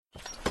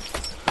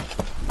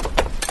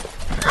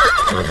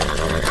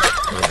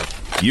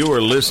You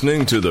are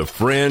listening to the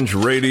Fringe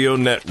Radio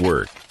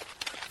Network.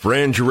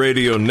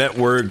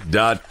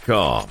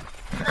 FringeRadioNetwork.com.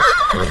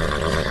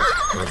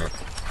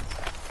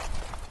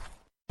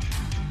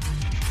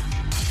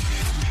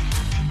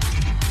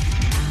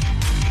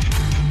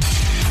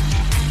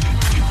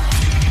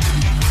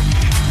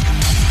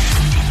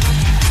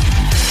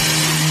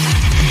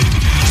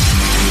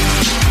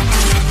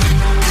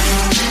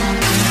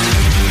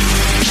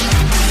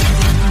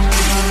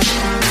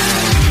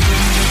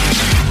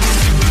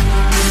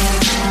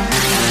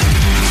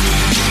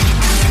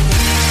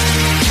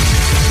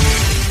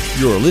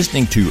 You're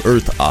listening to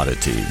Earth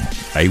Oddity,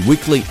 a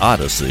weekly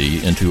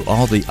odyssey into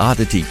all the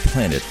oddity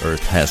planet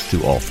Earth has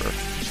to offer.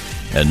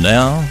 And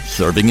now,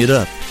 serving it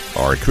up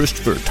are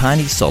Christopher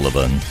Tiny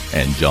Sullivan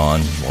and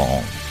John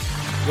Long.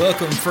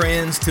 Welcome,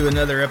 friends, to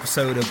another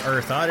episode of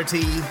Earth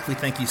Oddity. We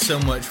thank you so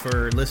much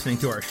for listening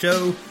to our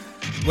show.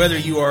 Whether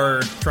you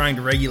are trying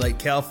to regulate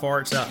cow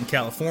farts out in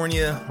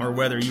California, or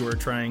whether you are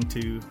trying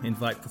to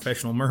invite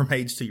professional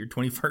mermaids to your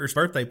 21st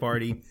birthday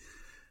party,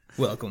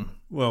 welcome.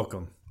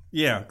 Welcome.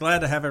 Yeah,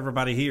 glad to have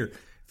everybody here.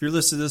 If you're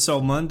listening to this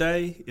on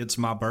Monday, it's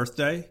my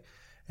birthday,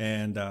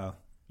 and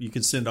you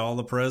can send all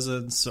the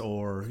presents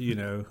or,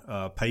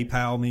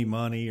 PayPal me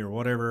money or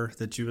whatever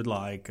that you would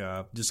like.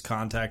 Just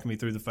contact me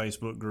through the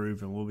Facebook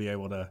group, and we'll be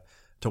able to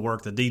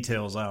work the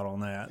details out on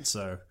that.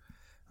 So,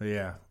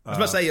 yeah. I was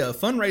about to say,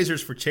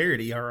 fundraisers for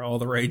charity are all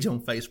the rage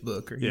on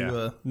Facebook.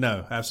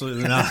 No,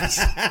 absolutely not.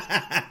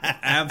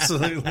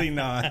 Absolutely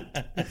not.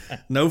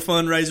 No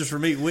fundraisers for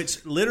me,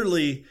 which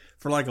literally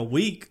for like a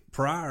week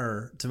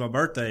prior to my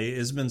birthday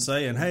has been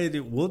saying,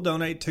 hey, we'll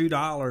donate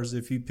 $2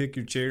 if you pick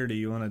your charity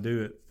you want to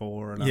do it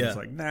for. And I was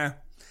like, nah,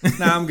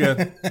 I'm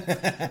good.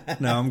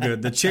 No, I'm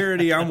good. The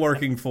charity I'm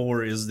working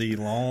for is the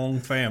Long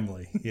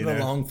family. The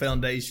Long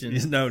Foundation.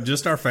 No,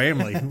 just our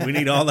family. We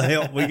need all the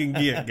help we can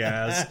get,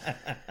 guys.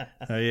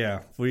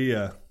 We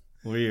are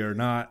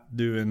not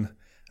doing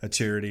a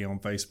charity on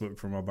Facebook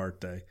for my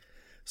birthday.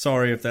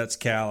 Sorry if that's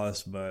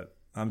callous, but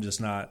I'm just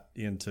not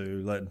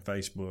into letting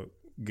Facebook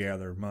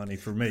gather money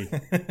for me.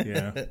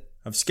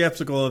 I'm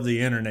skeptical of the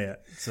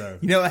internet. So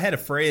I had a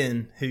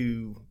friend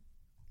who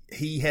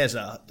he has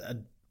a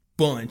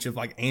bunch of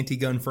like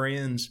anti-gun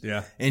friends.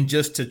 Yeah. And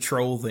just to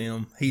troll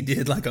them, he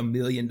did like $1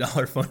 million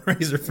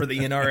fundraiser for the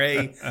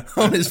NRA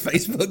on his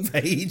Facebook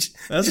page.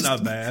 That's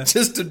not bad.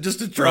 Just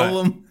to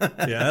troll them.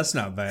 Yeah, that's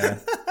not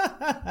bad.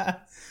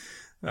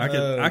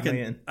 I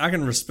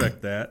can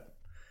respect that.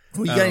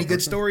 Well, you got any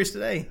good stories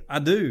today? I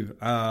do.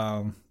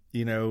 I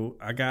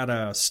got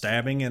a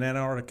stabbing in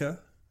Antarctica.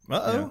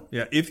 Uh-oh.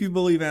 Yeah, if you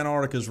believe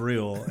Antarctica is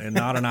real and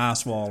not an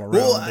ice wall around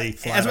the flat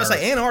Earth. I was going to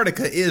say,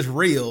 Antarctica is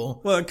real.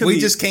 Well, we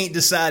just can't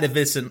decide if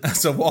it's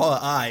a wall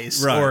of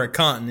ice or a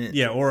continent.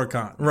 Yeah, or a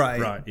continent.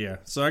 Right, yeah.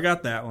 So I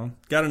got that one.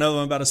 Got another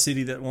one about a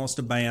city that wants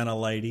to ban a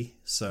lady.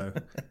 So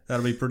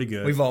that'll be pretty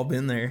good. We've all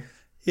been there.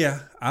 Yeah,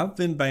 I've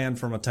been banned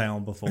from a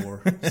town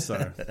before.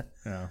 So,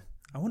 yeah.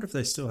 I wonder if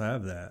they still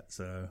have that.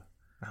 So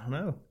I don't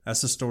know.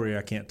 That's a story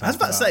I can't talk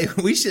about. I was about to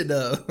say, we should...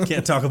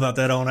 Can't talk about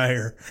that on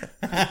air.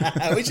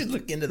 We should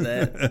look into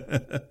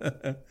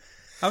that.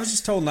 I was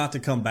just told not to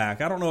come back.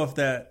 I don't know if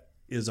that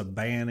is a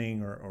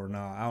banning or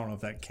not. I don't know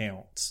if that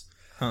counts.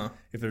 Huh.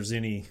 If there's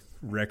any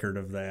record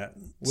of that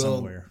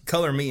somewhere.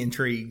 Color me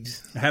intrigued.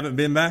 I haven't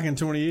been back in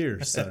 20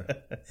 years, so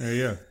there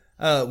you go.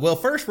 Well,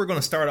 first we're going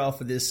to start off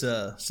with this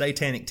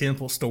Satanic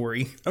Temple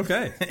story.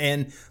 Okay,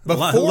 and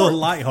before, a little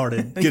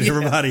lighthearted, get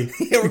everybody.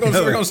 Yeah, we're going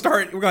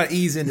to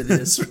ease into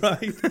this. That's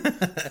right.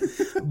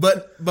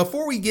 But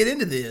before we get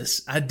into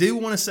this, I do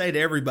want to say to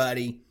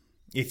everybody,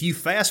 if you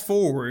fast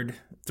forward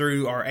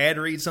through our ad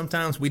read,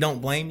 sometimes we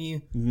don't blame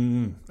you.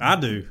 I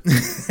do,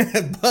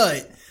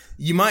 but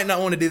you might not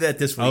want to do that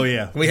this week. Oh,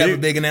 yeah. We have a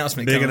big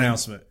announcement coming. Big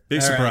announcement.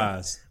 Big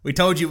surprise. Right. We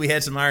told you we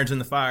had some irons in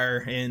the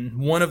fire, and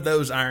one of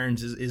those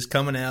irons is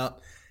coming out,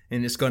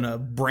 and it's going to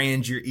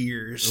brand your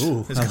ears.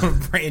 Ooh. It's going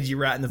to brand you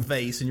right in the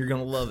face, and you're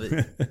going to love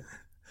it.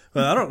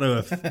 Well, I don't know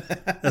if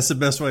that's the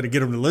best way to get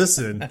them to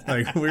listen.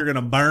 Like, we're going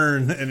to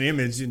burn an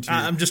image into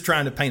I'm just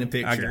trying to paint a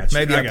picture. I got you.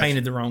 Maybe I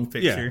painted the wrong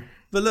picture. Yeah.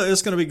 But look,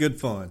 it's going to be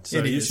good fun,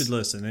 so you should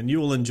listen, and you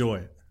will enjoy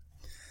it.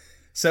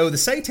 So the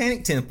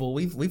Satanic Temple,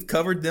 we've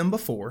covered them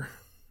before.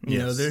 You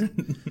know,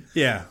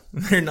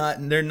 they're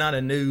not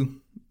a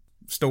new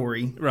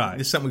story.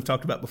 Right. It's something we've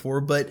talked about before,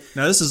 but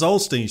now this is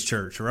Olstein's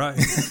church, right?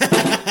 No.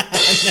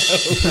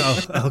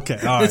 Oh, okay.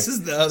 All right. This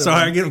is the other Sorry,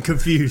 one. I get them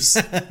confused.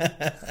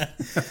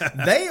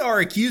 They are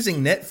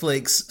accusing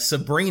Netflix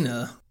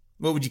Sabrina.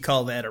 What would you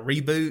call that? A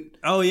reboot?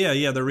 Oh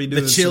yeah, they're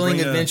redoing The Chilling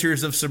Sabrina.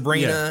 Adventures of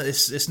Sabrina. Yeah.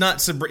 It's not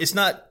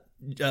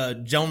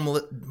Joan.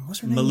 What's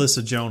her name?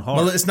 Melissa Joan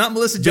Hart. It's not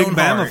Melissa Joan Big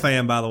Hart. Bama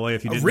fan, by the way.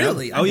 If you didn't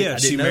really? know. Oh yeah, I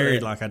she didn't know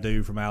married that. like I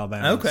do from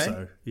Alabama. Okay.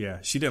 So yeah,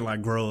 she didn't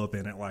like grow up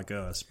in it like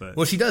us, but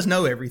Well, she does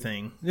know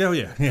everything. Oh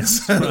yeah,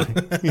 yes, right.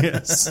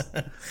 Yes.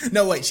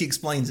 No, wait, she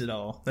explains it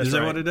all. That's Is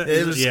right. that what it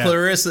is? It was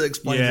Clarissa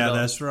explains it all.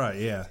 Yeah, that's right.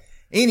 Yeah.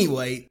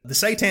 Anyway, the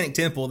Satanic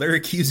Temple, they're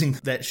accusing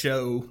that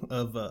show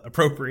of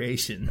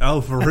appropriation.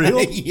 Oh, for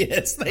real?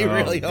 Yes, they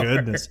really are.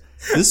 Goodness.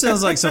 This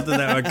sounds like something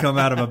that would come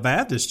out of a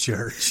Baptist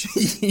church.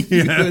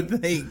 You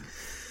would think.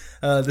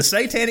 The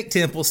Satanic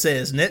Temple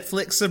says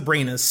Netflix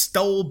Sabrina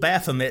stole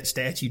Baphomet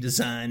statue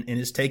design and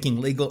is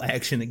taking legal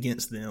action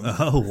against them.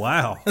 Oh,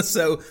 wow.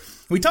 So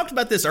we talked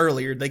about this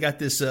earlier. They got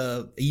this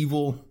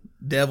evil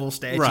devil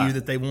statue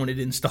that they wanted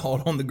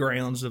installed on the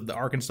grounds of the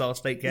Arkansas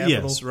State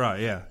Capitol. Yes, right,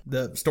 yeah.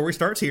 The story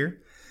starts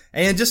here.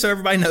 And just so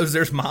everybody knows,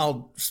 there's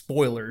mild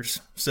spoilers.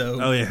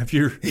 So, if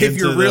you're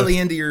really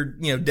into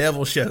your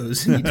devil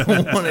shows and you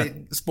don't want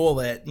to spoil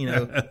that,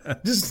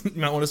 just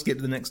you might want to skip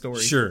to the next story.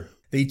 Sure.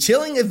 The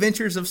Chilling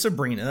Adventures of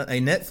Sabrina,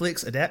 a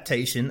Netflix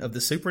adaptation of the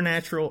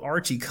supernatural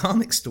Archie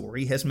comic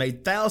story, has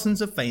made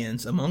thousands of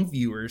fans among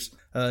viewers,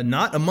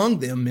 not among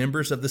them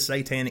members of the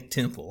Satanic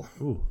Temple.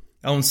 Ooh.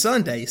 On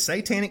Sunday,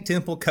 Satanic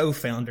Temple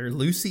co-founder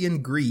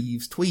Lucian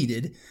Greaves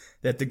tweeted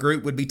that the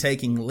group would be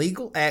taking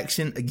legal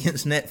action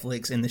against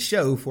Netflix and the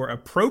show for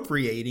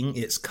appropriating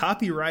its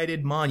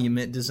copyrighted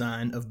monument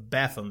design of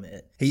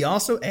Baphomet. He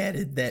also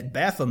added that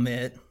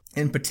Baphomet,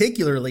 and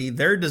particularly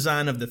their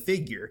design of the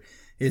figure,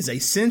 is a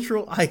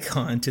central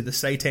icon to the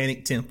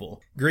Satanic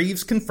Temple.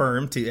 Greaves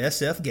confirmed to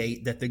SF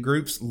Gate that the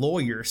group's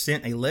lawyer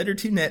sent a letter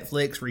to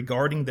Netflix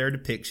regarding their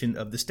depiction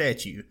of the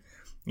statue.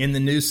 In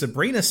the new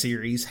Sabrina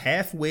series,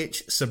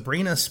 half-witch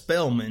Sabrina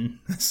Spellman,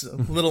 that's a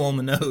little on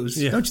the nose,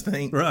 don't you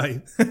think?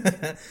 Right.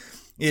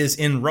 Is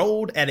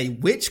enrolled at a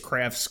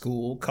witchcraft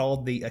school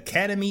called the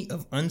Academy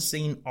of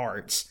Unseen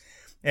Arts,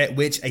 at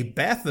which a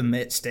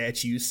Baphomet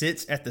statue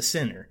sits at the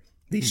center.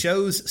 The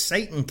show's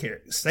Satan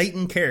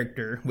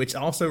character, which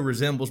also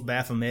resembles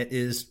Baphomet,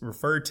 is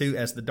referred to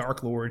as the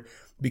Dark Lord,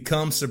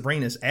 becomes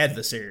Sabrina's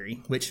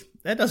adversary, which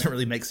that doesn't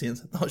really make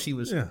sense. I thought she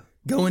was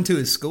going to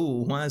his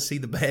school. Why is he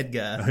the bad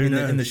guy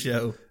in the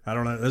show? I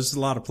don't know. There's a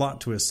lot of plot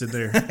twists in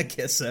there. I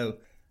guess so.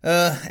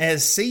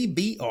 As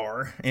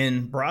CBR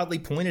and broadly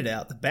pointed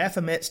out, the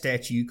Baphomet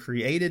statue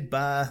created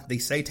by the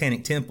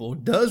Satanic Temple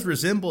does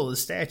resemble the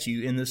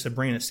statue in the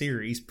Sabrina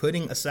series,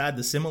 putting aside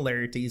the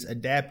similarities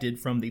adapted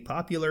from the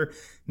popular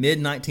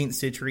mid-19th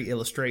century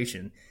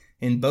illustration.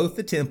 In both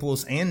the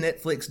temple's and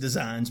Netflix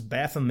designs,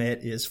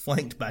 Baphomet is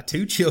flanked by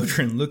two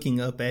children looking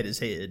up at his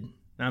head.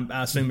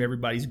 I assume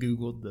everybody's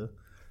Googled the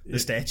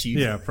statue.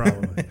 Yeah,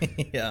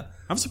 probably. Yeah.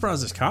 I'm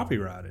surprised it's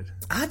copyrighted.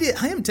 I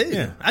am too.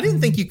 Yeah. I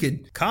didn't think you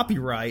could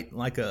copyright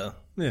like an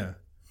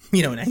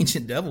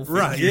ancient devil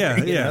figure. Right,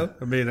 yeah.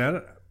 I mean,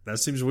 that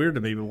seems weird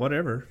to me, but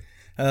whatever.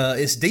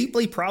 It's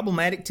deeply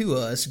problematic to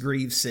us,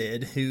 Greaves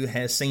said, who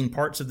has seen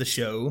parts of the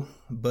show,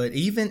 but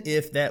even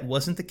if that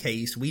wasn't the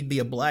case, we'd be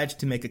obliged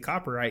to make a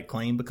copyright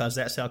claim because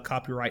that's how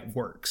copyright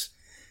works.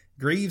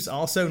 Greaves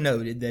also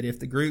noted that if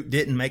the group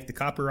didn't make the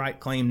copyright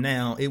claim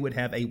now, it would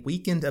have a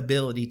weakened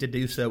ability to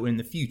do so in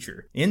the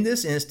future. In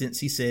this instance,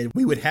 he said,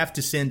 we would have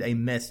to send a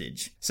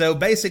message. So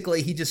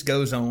basically, he just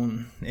goes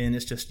on, and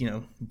it's just,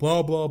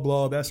 blah, blah,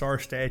 blah, that's our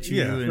statue.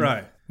 Yeah, and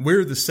right.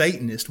 We're the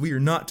Satanists. We are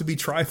not to be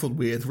trifled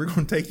with. We're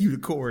going to take you to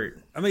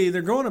court. I mean,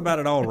 they're going about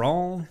it all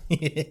wrong.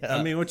 Yeah.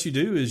 I mean, what you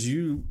do is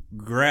you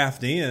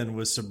graft in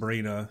with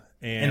Sabrina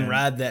and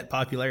ride that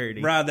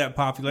popularity.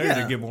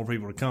 To get more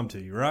people to come to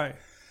you, right?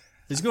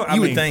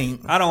 You would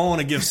think. I don't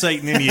want to give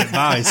Satan any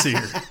advice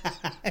here,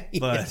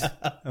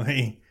 but I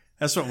mean,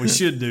 that's what we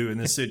should do in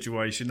this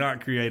situation,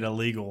 not create a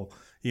legal,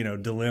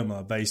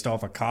 dilemma based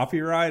off a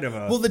copyright of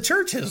a... Well, the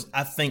church has,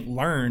 I think,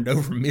 learned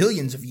over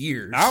millions of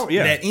years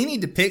that any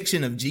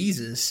depiction of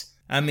Jesus,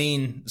 I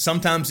mean,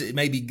 sometimes it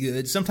may be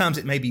good, sometimes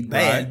it may be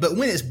bad, right. But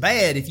when it's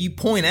bad, if you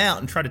point out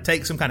and try to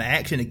take some kind of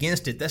action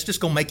against it, that's just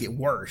going to make it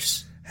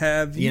worse.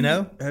 Have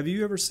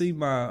you ever seen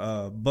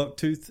my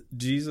bucktooth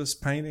Jesus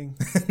painting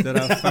that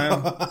I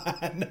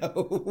found?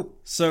 No.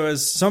 So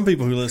as some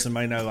people who listen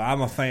may know,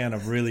 I'm a fan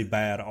of really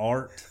bad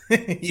art.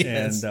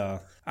 Yes. And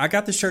I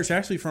got this church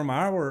actually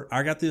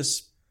I got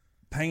this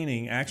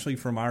painting actually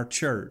from our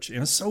church.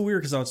 And it's so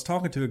weird because I was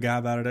talking to a guy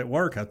about it at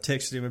work. I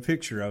texted him a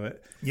picture of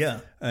it.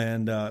 Yeah.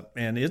 And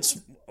it's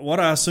what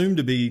I assume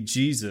to be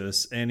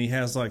Jesus, and he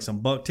has like some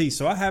buck teeth.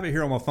 So I have it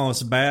here on my phone.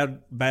 It's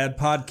bad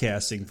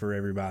podcasting for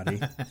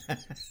everybody.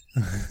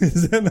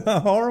 Is that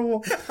not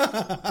horrible?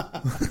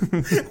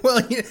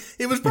 Well,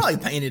 it was probably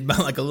painted by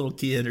like a little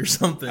kid or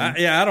something.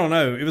 I don't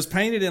know. It was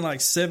painted in like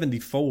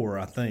 74,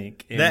 I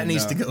think. And, that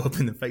needs to go up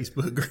in the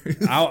Facebook group.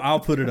 I'll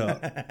put it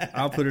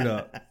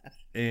up.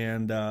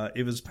 And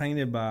it was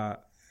painted by,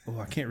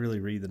 I can't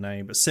really read the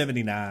name, but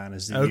 79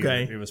 is the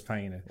year it was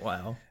painted.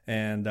 Wow.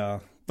 And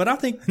but I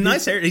think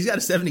nice hair. He's got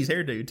a 70s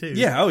hairdo too.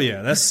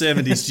 Yeah, that's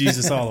 70s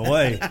Jesus all the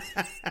way.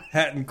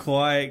 Hadn't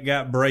quite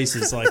got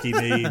braces like he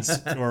needs,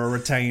 or a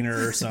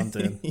retainer or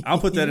something. I'll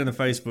put that in the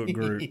Facebook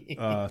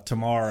group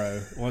tomorrow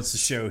once the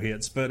show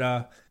hits. But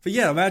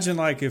yeah, imagine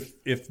like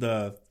if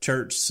the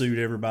church sued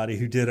everybody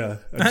who did a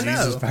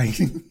Jesus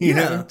painting, you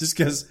know, just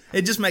because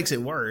it just makes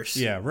it worse.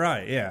 Yeah,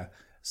 right. Yeah.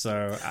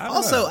 So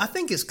I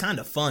think it's kind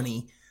of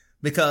funny.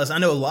 Because I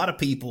know a lot of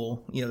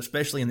people,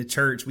 especially in the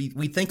church, we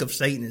think of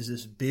Satan as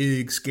this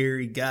big,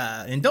 scary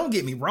guy. And don't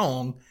get me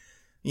wrong,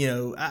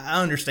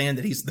 I understand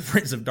that he's the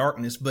prince of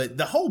darkness, but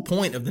the whole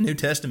point of the New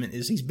Testament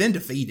is he's been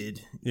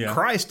defeated. Yeah.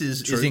 Christ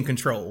is in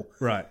control.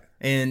 Right.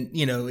 And,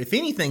 if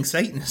anything,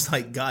 Satan is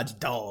like God's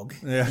dog.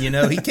 Yeah.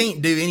 He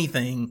can't do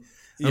anything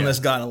unless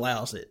God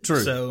allows it.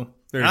 True. So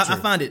Very I true.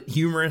 find it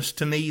humorous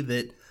to me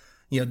that,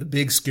 the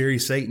big scary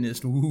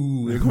Satanist, they're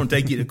going to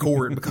take you to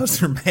court because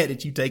they're mad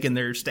at you taking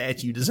their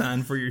statue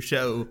designed for your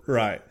show.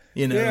 Right.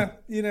 Yeah,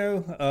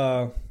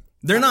 they're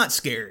not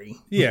scary.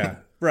 Yeah.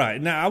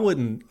 Right. Now, I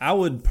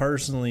would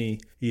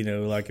personally,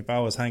 like if I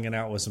was hanging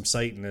out with some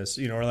Satanists,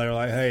 or they were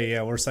like, hey,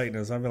 yeah, we're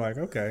Satanists, I'd be like,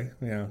 okay,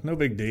 no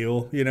big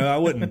deal. I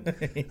wouldn't, I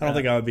don't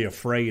think I would be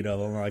afraid of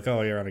them. Like,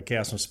 oh, you're going to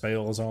cast some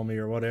spells on me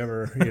or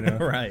whatever,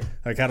 Right.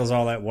 Like, how does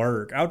all that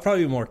work? I would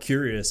probably be more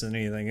curious than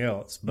anything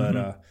else. But,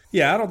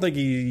 I don't think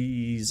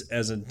he's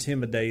as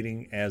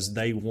intimidating as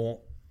they want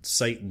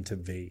Satan to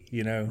be,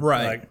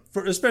 Right.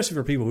 Like, especially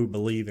for people who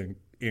believe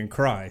in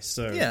Christ.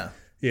 So, Yeah.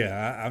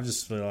 yeah, I'm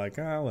just like,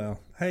 oh, well,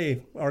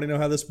 hey, I already know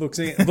how this book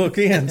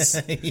ends.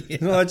 I'll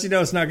let you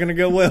know it's not going to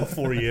go well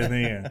for you in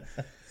the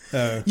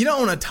end.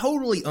 On a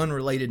totally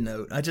unrelated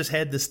note, I just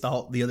had this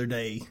thought the other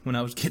day when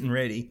I was getting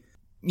ready.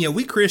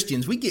 We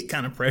Christians, we get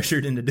kind of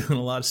pressured into doing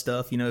a lot of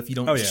stuff. If you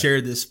don't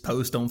share this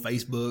post on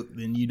Facebook,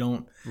 then you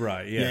don't.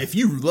 Right, yeah. If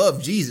you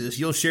love Jesus,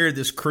 you'll share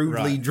this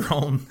crudely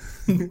drawn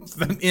MS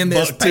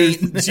Buck Paint.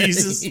 tooth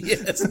Jesus.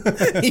 Yes,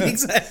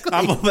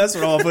 exactly. That's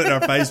what I'll put in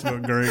our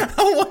Facebook group.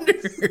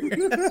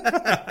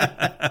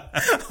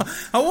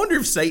 I wonder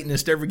if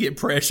Satanists ever get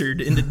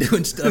pressured into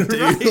doing stuff too.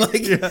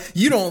 Right,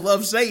 you don't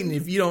love Satan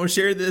if you don't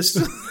share this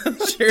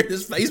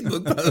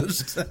Facebook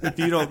post. If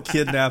you don't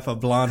kidnap a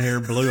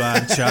blonde-haired,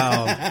 blue-eyed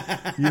child,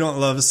 you don't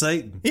love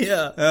Satan.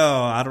 Yeah.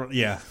 Oh, I don't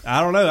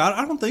know.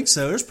 I don't think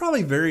so. There's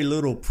probably very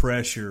little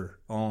pressure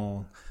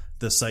on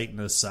the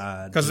Satanist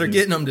side. Because they're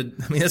getting them to,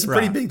 that's a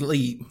pretty big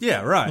leap.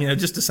 Yeah, right.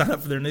 Just to sign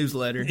up for their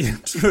newsletter. Yeah,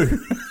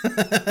 true.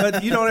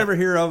 But you don't ever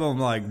hear of them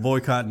like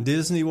boycotting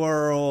Disney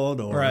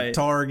World or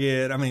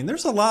Target.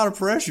 There's a lot of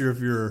pressure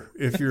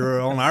if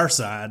you're on our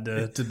side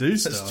to do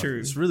stuff. That's true.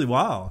 It's really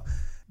wild.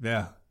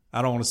 Yeah.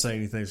 I don't want to say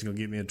anything that's going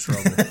to get me in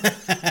trouble.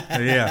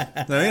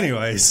 Yeah. So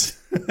anyways.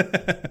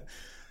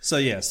 So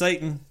yeah,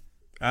 Satan.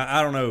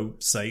 I don't know,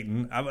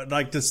 Satan. I would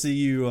like to see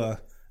you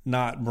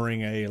not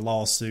bring a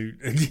lawsuit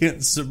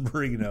against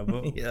Sabrina,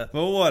 but,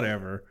 but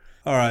whatever.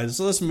 All right,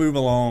 so let's move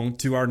along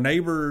to our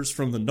neighbors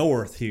from the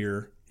north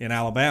here in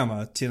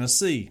Alabama,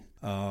 Tennessee.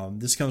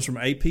 This comes from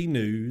AP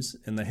News,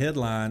 and the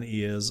headline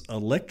is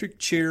Electric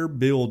Chair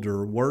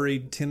Builder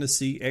Worried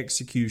Tennessee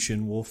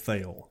Execution Will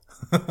Fail.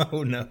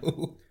 Oh,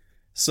 no.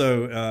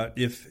 So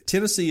if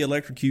Tennessee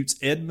electrocutes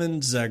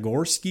Edmund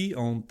Zagorski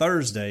on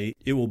Thursday,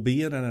 it will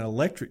be in an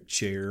electric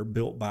chair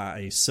built by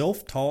a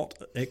self-taught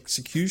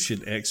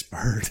execution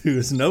expert who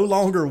is no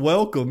longer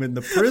welcome in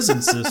the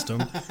prison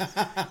system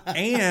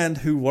and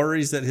who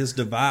worries that his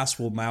device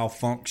will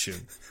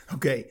malfunction.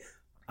 Okay.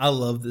 I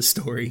love this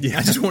story. Yeah.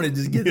 I just wanted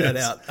to get that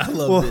out. I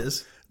love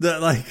this.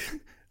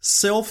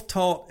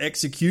 Self-taught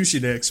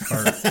execution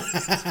expert.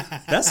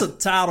 That's a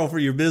title for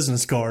your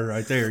business card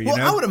right there, you know?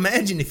 I would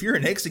imagine if you're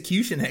an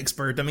execution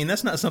expert,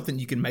 that's not something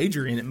you can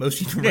major in at most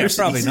universities.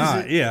 Yeah, probably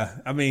not.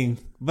 Yeah.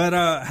 But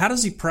how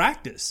does he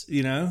practice,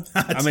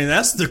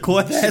 that's the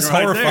question. That's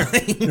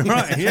horrifying. There.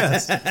 Right,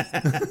 yes.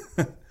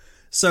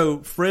 So,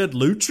 Fred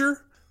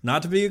Lucher,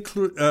 not to be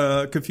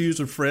confused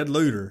with Fred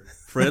Luter.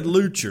 Fred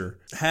Lucher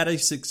had a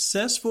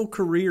successful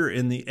career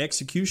in the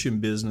execution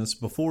business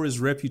before his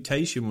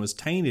reputation was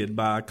tainted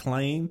by a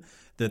claim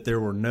that there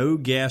were no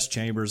gas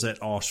chambers at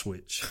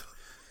Auschwitz.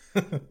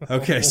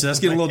 Okay, so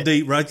that's getting a little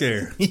deep right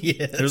there.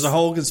 Yes. There's a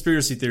whole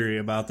conspiracy theory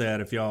about that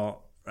if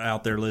y'all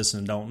out there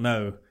listening don't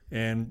know.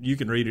 And you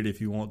can read it if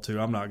you want to.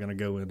 I'm not going to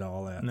go into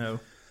all that. No.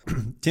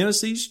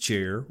 Tennessee's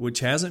chair, which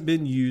hasn't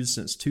been used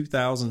since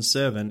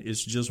 2007,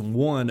 is just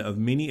one of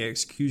many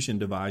execution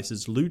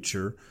devices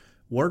Lucher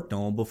worked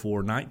on before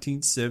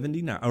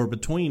 1979 or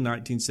between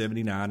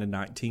 1979 and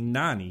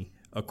 1990,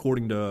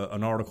 according to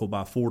an article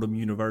by Fordham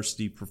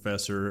University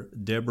professor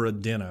Deborah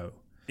Deno.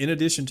 In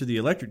addition to the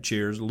electric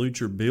chairs,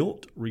 Lucher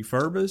built,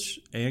 refurbished,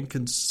 and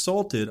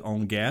consulted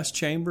on gas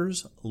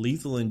chambers,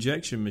 lethal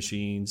injection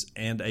machines,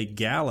 and a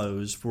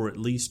gallows for at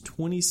least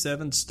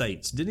 27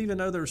 states. Didn't even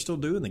know they were still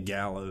doing the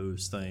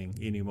gallows thing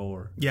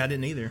anymore. Yeah, I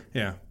didn't either.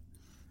 Yeah.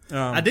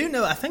 I do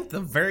know, I think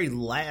the very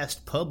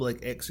last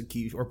public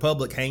execution or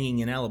public hanging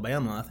in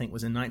Alabama, I think,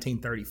 was in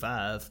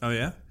 1935. Oh,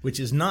 yeah? Which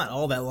is not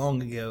all that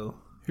long ago.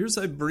 Here's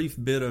a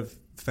brief bit of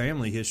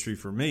family history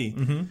for me.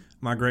 Mm-hmm.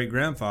 My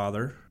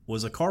great-grandfather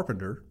was a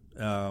carpenter,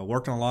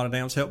 worked on a lot of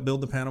dams, helped build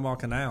the Panama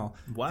Canal.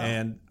 Wow.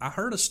 And I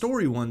heard a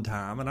story one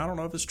time, and I don't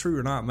know if it's true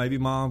or not. Maybe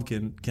Mom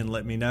can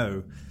let me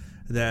know.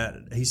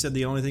 That he said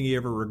the only thing he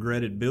ever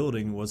regretted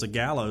building was a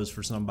gallows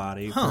for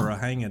somebody for a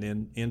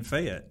hanging in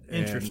Fayette.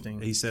 Interesting.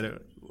 And he said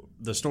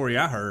the story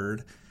I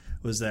heard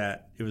was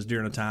that it was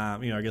during a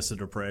time, I guess the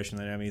Depression,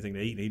 they didn't have anything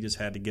to eat, and he just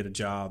had to get a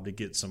job to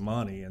get some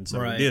money, and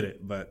so he did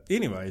it. But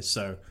anyway,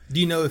 so do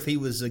you know if he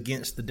was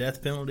against the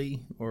death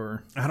penalty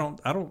or? I don't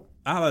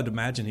I would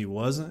imagine he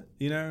wasn't,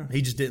 He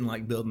just didn't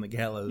like building the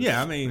gallows.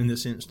 Yeah, I mean, in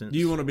this instance. Do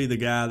you want to be the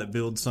guy that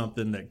builds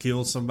something that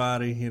kills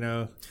somebody,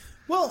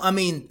 Well, I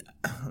mean,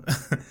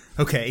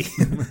 okay,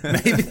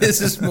 maybe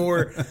this is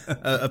more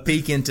a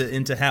peek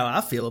into how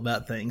I feel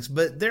about things,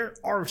 but there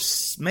are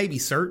maybe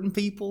certain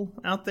people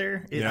out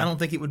there. I don't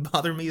think it would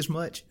bother me as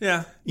much.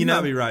 Yeah, you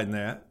might be right in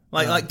that.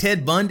 Like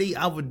Ted Bundy,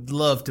 I would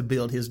love to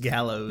build his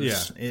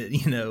gallows.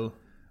 Yeah.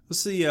 Let's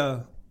see,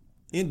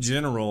 in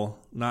general,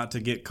 not to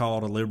get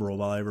called a liberal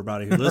by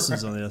everybody who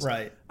listens to this,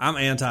 right? I'm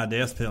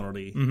anti-death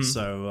penalty,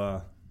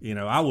 so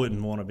I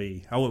wouldn't want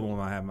to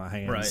have my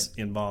hands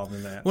involved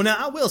in that. Well, now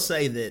I will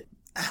say that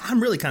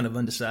I'm really kind of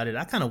undecided.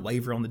 I kind of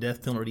waver on the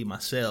death penalty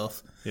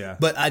myself. Yeah,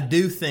 but I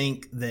do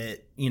think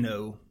that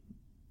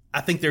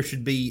I think there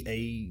should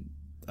be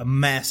a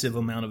massive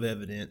amount of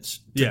evidence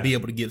to be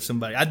able to give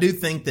somebody. I do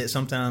think that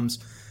sometimes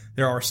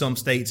there are some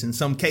states in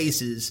some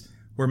cases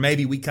where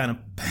maybe we kind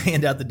of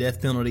hand out the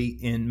death penalty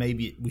and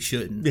maybe we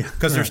shouldn't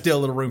because there's still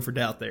a little room for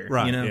doubt there.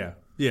 Right.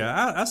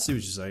 Yeah. I see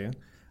what you're saying.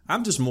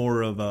 I'm just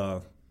more of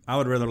I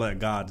would rather let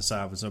God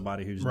decide for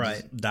somebody who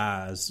just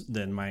dies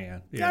than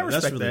man. Yeah, I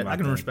respect that. I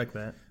can respect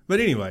that. But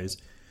anyways,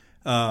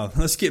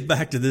 let's get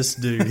back to this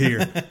dude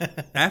here.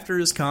 After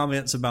his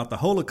comments about the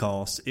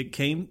Holocaust, it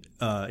came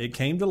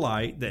to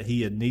light that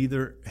he had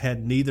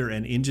neither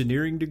an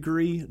engineering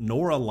degree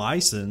nor a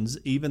license,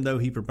 even though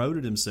he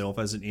promoted himself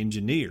as an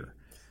engineer.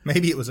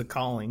 Maybe it was a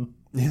calling.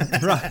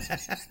 Right.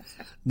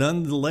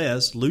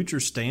 Nonetheless, Luther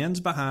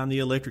stands behind the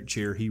electric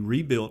chair he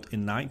rebuilt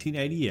in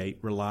 1988,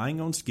 relying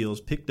on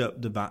skills picked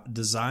up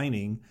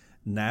designing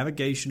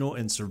navigational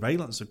and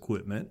surveillance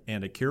equipment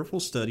and a careful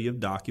study of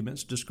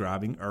documents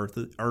describing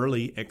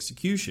early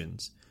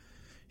executions.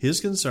 His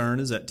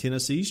concern is that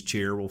Tennessee's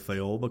chair will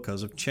fail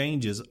because of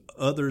changes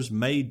others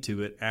made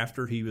to it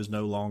after he was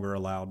no longer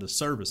allowed to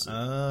service it.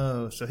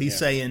 Oh, so he's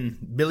saying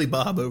Billy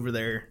Bob over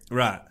there.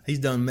 Right. He's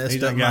done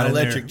messed up my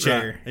electric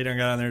chair. Right. He done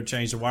got in there and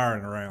changed the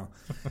wiring around.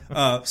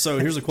 So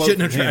here's a quote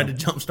Shouldn't from have him. tried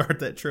to jumpstart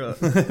that truck.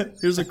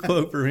 Here's a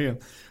quote from him.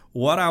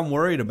 What I'm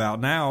worried about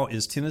now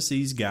is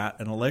Tennessee's got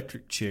an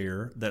electric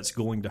chair that's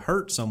going to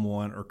hurt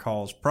someone or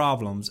cause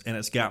problems, and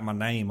it's got my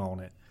name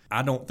on it.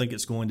 I don't think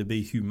it's going to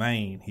be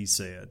humane, he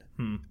said.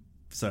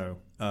 So,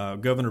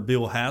 Governor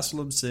Bill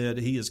Haslam said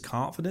he is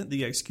confident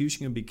the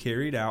execution can be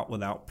carried out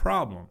without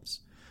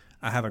problems.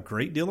 I have a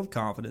great deal of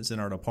confidence in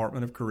our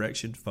Department of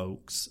Correction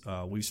folks.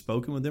 We've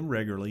spoken with them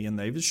regularly, and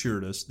they've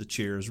assured us the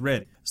chair is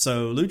ready.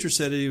 So Luther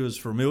said he was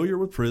familiar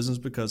with prisons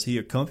because he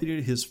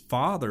accompanied his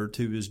father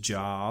to his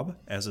job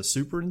as a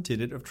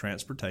superintendent of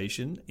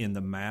transportation in the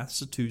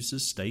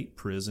Massachusetts State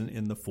Prison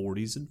in the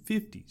 40s and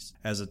 50s.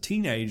 As a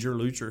teenager,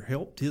 Luther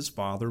helped his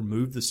father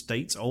move the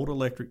state's old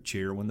electric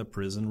chair when the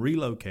prison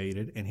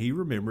relocated, and he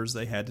remembers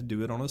they had to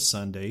do it on a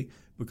Sunday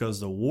because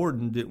the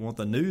warden didn't want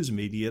the news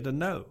media to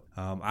know.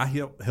 I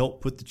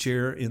helped put the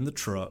chair in the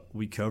truck.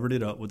 We covered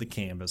it up with a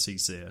canvas, he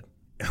said.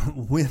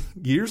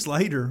 Years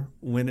later,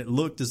 when it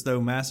looked as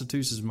though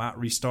Massachusetts might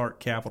restart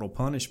capital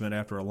punishment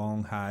after a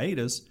long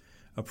hiatus,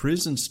 a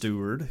prison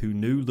steward who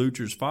knew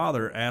Luther's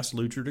father asked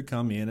Luther to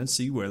come in and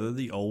see whether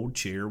the old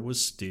chair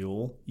was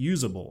still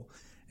usable.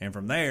 And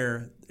from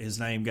there, his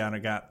name kind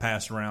of got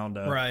passed around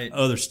to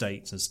other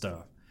states and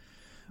stuff.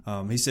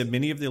 He said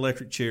many of the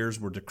electric chairs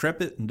were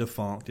decrepit and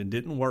defunct and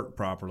didn't work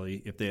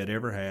properly if they had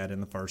ever had in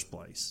the first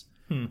place.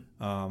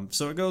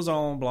 So it goes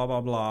on, blah,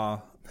 blah,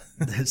 blah.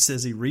 It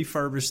says he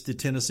refurbished the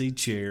Tennessee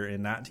chair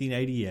in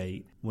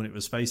 1988 when it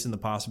was facing the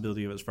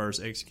possibility of its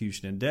first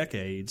execution in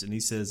decades. And he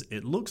says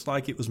it looks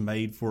like it was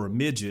made for a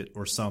midget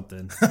or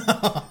something.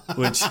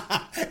 Which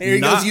Here he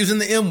goes using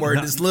the M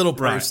word, this little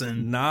person.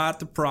 Right, not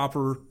the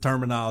proper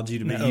terminology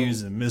to be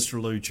using,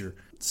 Mr. Luther.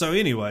 So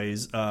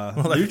anyways,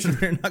 Luther,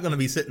 they're not going to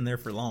be sitting there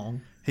for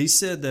long. He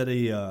said that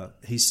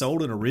he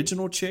sold an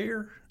original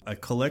chair, a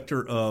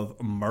collector of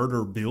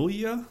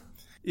murderabilia.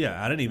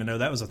 Yeah, I didn't even know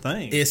that was a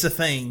thing. It's a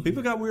thing.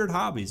 People got weird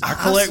hobbies. I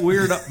collect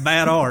weird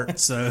bad art.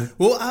 So,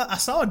 well, I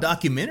saw a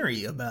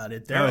documentary about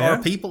it. There are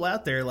people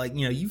out there like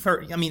you've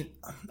heard. I mean,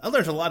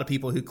 there's a lot of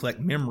people who collect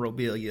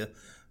memorabilia.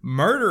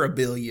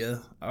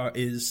 Murderabilia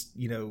is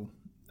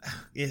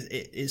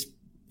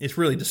it's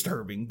really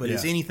disturbing, but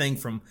it's anything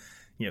from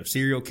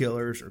serial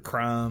killers or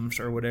crimes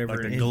or whatever.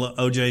 Like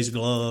OJ's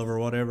glove or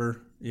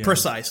whatever.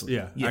 Precisely.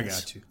 Yeah, yes. I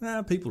got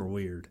you. People are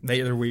weird.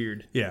 They're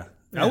weird. Yeah.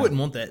 I wouldn't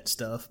want that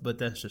stuff, but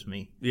that's just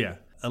me. Yeah.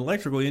 An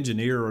electrical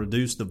engineer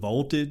reduced the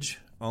voltage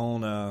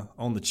on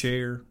the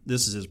chair.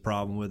 This is his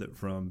problem with it,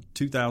 from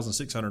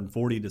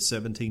 2,640 to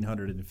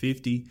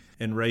 1,750,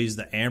 and raised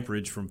the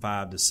amperage from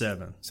 5 to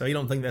 7. So you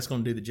don't think that's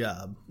going to do the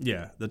job?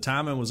 Yeah. The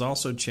timing was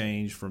also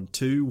changed from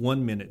 2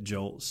 1-minute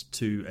jolts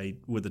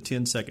with a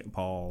 10-second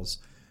pause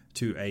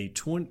to a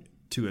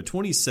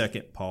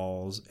 20-second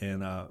pause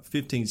and a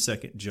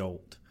 15-second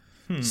jolt.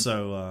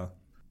 So,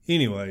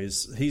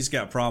 anyways, he's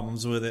got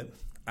problems with it.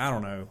 I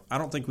don't know. I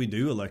don't think we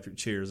do electric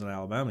chairs in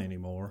Alabama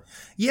anymore.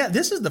 Yeah,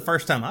 this is the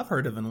first time I've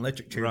heard of an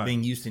electric chair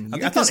being used in.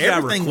 I thought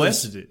everything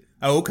requested it.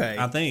 Oh, okay.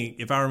 I think,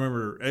 if I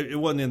remember, it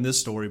wasn't in this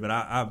story, but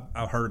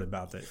I heard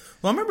about that.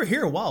 Well, I remember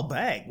here a while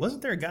back,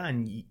 wasn't there a guy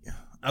in...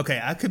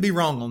 Okay, I could be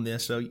wrong on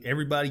this, so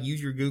everybody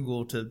use your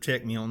Google to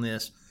check me on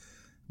this.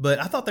 But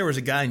I thought there was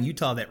a guy in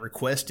Utah that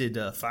requested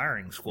a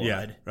firing squad.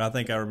 Yeah, I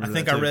think I remember. I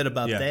think that I too. read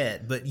about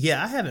that. But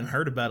yeah, I haven't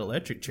heard about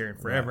electric chair in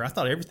forever. Right. I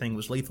thought everything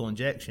was lethal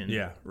injection.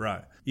 Yeah,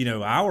 right.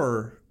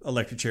 Our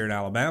electric chair in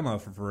Alabama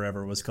for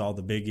forever was called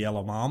the Big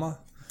Yellow Mama.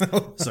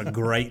 It's a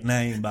great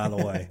name, by the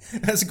way.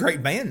 That's a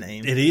great band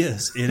name. It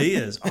is. It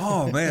is.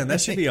 Oh man,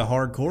 that should be a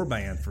hardcore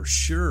band for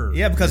sure.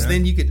 Yeah, because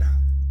then you could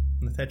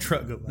let that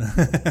truck go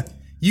by.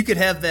 You could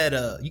have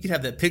that. You could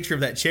have that picture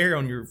of that chair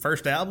on your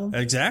first album.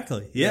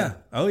 Exactly. Yeah.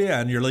 Oh yeah,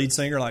 and your lead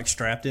singer like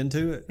strapped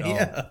into it. Oh,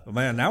 yeah.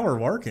 Man, now we're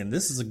working.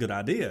 This is a good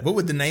idea. What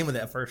would the name of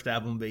that first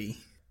album be?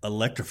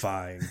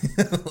 Electrifying.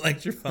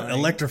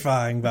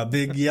 Electrifying by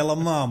Big Yellow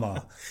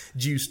Mama.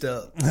 Juiced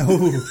up.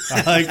 Oh,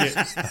 I like it.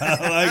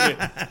 I like it.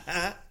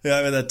 Yeah,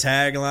 I mean, the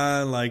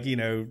tagline,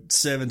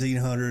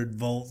 1,700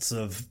 volts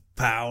of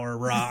power,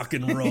 rock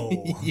and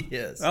roll.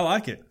 Yes. I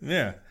like it.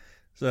 Yeah.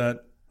 So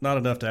not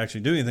enough to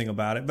actually do anything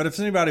about it. But if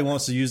anybody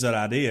wants to use that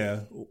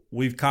idea,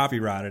 we've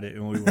copyrighted it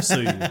and we will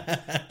sue you.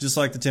 Just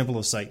like the Temple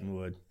of Satan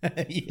would.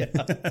 Yeah.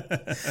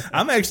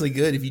 I'm actually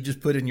good if you just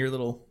put in your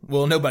little...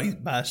 Well, nobody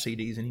buys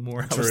CDs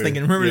anymore. I was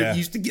thinking, remember you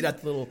used to get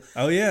out the little...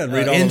 Oh, yeah, and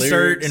read all the insert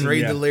lyrics. And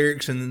read the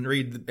lyrics and then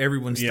read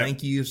everyone's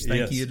thank yous.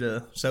 Thank you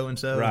to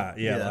so-and-so. Right,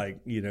 yeah,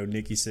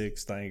 Nikki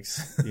Sixx,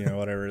 thanks,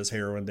 whatever it is,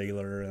 heroin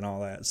dealer and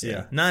all that. So,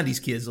 yeah.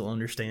 90s kids will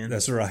understand.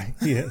 That's right,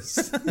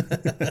 yes.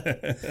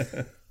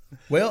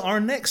 Well, our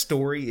next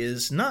story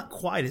is not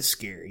quite as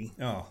scary,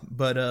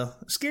 but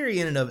scary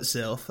in and of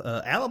itself.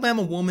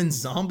 Alabama woman's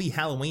zombie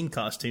Halloween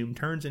costume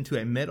turns into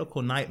a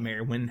medical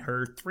nightmare when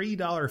her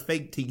 $3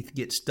 fake teeth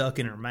get stuck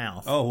in her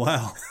mouth. Oh,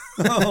 wow.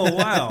 Oh,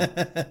 wow.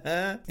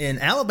 An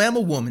Alabama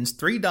woman's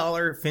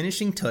 $3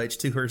 finishing touch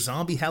to her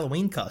zombie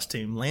Halloween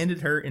costume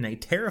landed her in a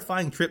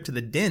terrifying trip to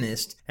the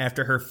dentist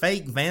after her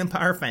fake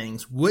vampire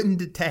fangs wouldn't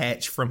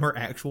detach from her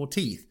actual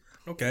teeth.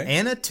 Okay.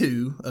 Anna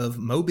 2 of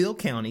Mobile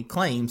County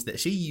claims that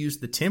she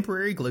used the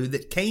temporary glue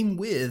that came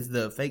with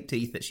the fake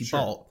teeth that she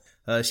bought.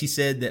 She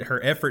said that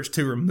her efforts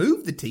to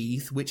remove the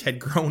teeth, which had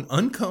grown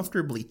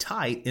uncomfortably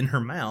tight in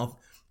her mouth,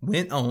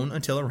 went on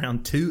until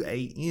around 2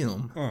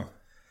 a.m.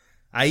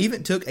 I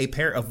even took a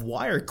pair of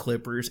wire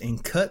clippers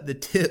and cut the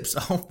tips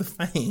off the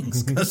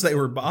fangs because they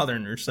were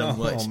bothering her so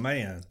much. Oh,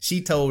 man.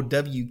 She told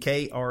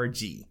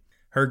WKRG.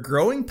 Her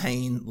growing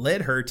pain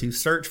led her to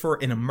search for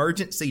an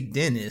emergency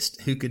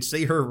dentist who could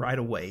see her right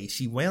away.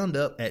 She wound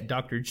up at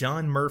Dr.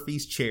 John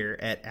Murphy's chair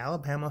at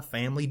Alabama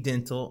Family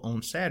Dental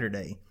on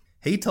Saturday.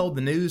 He told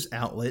the news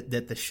outlet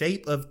that the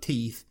shape of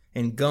teeth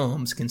and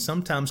gums can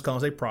sometimes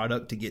cause a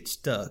product to get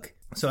stuck.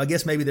 So I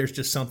guess maybe there's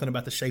just something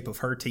about the shape of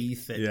her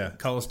teeth that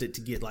caused it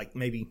to get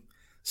maybe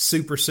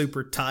super,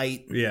 super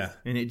tight. Yeah.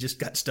 And it just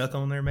got stuck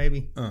on there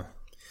maybe.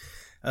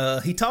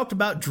 He talked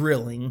about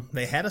drilling.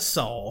 They had a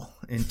saw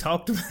and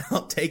talked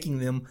about taking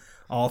them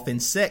off in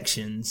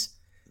sections.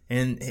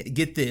 And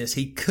get this,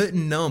 he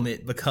couldn't numb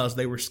it because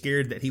they were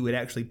scared that he would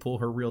actually pull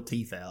her real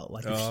teeth out.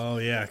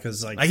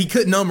 Because he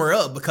couldn't numb her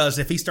up because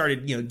if he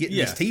started, getting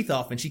his teeth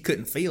off and she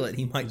couldn't feel it,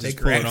 he might take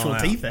her actual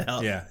teeth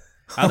out. Yeah,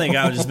 I think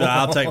I would just be,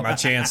 I'll take my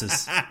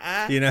chances.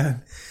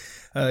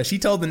 She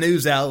told the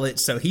news outlet,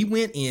 so he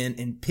went in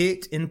and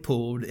picked and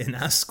pulled, and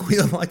I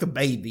squealed like a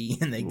baby,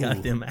 and they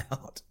got them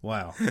out.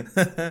 Wow.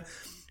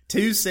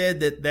 2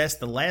 said that that's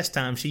the last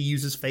time she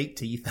uses fake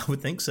teeth. I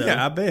would think so.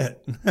 Yeah, I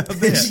bet.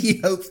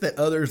 She hopes that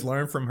others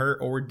learn from her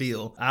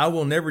ordeal. I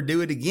will never do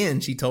it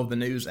again, she told the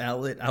news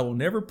outlet. I will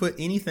never put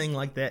anything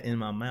like that in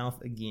my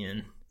mouth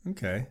again.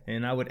 Okay.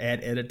 And I would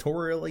add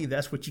editorially,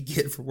 that's what you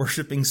get for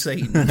worshiping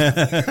Satan. Well,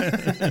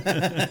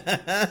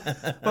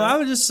 I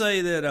would just say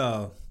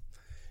that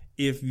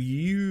if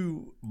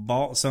you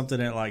bought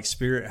something at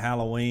Spirit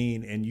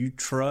Halloween and you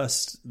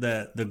trust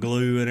that the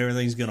glue and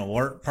everything's going to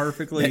work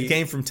perfectly. That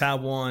came from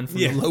Taiwan from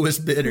the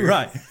lowest bidder.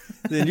 Right.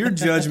 Then your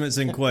judgment's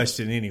in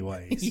question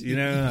anyways.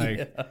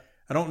 I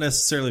don't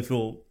necessarily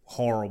feel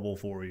horrible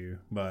for you,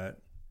 but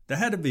that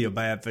had to be a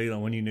bad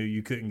feeling when you knew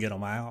you couldn't get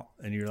them out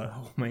and you're like,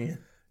 oh man.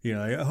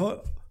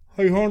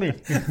 Hey honey.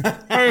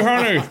 Hey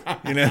honey.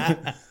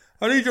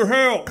 I need your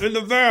help in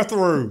the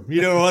bathroom.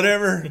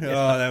 Whatever.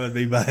 Oh, that would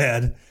be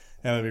bad.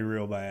 That would be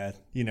real bad.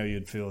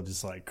 You'd feel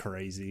just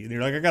crazy. And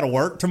you're like, I got to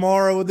work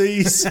tomorrow with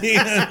these.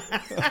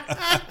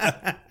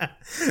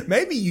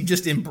 Maybe you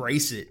just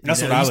embrace it.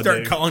 That's what I would do.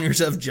 You start calling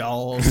yourself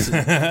Jaws.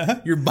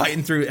 You're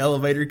biting through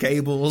elevator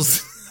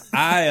cables.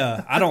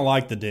 I don't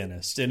like the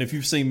dentist. And if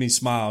you've seen me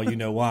smile, you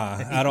know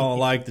why. I don't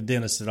like the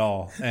dentist at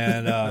all.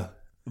 And, I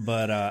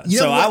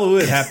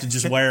would have to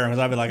just wear them because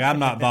I'd be like, I'm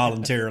not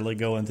voluntarily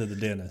going to the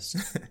dentist.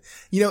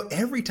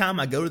 Every time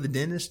I go to the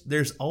dentist,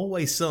 there's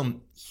always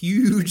some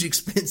huge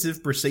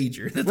expensive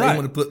procedure that they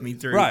want to put me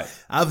through. Right.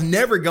 I've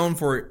never gone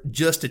for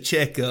just a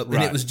checkup,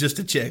 and it was just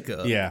a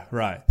checkup. Yeah,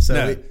 right.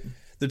 So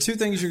The two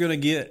things you're going to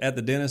get at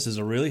the dentist is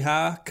a really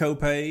high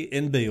copay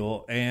and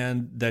bill,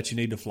 and that you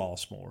need to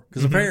floss more.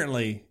 Because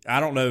apparently, I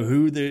don't know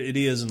who it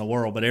is in the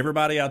world, but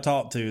everybody I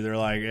talk to, they're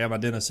like, yeah, my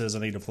dentist says I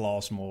need to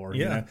floss more.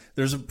 Yeah. You know?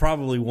 There's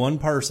probably one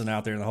person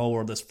out there in the whole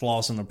world that's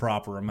flossing the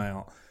proper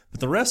amount,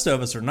 but the rest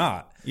of us are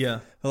not.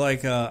 Yeah.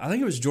 Like, I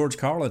think it was George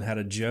Carlin had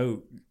a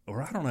joke,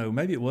 or I don't know,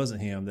 maybe it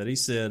wasn't him, that he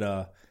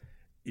said,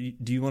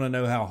 do you want to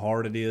know how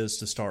hard it is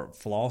to start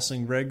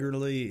flossing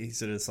regularly? He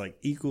said it's like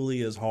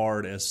equally as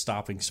hard as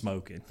stopping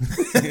smoking.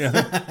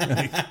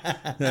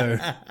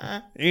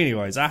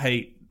 Anyways,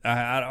 I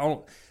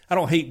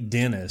don't hate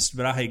dentists,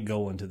 but I hate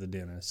going to the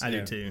dentist. I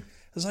do too.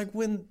 It's like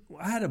when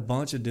I had a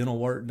bunch of dental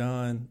work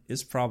done,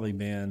 it's probably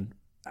been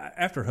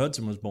after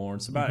Hudson was born.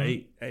 It's about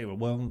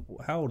well,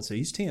 how old is he?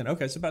 He's 10.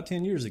 Okay, it's about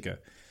 10 years ago.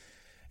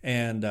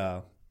 And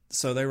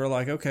so they were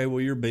like, okay,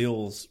 well, your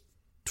bill's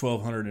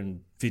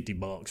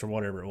 $1,250 or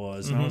whatever it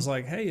was. And I was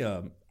like, hey,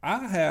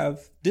 I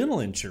have dental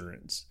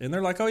insurance. And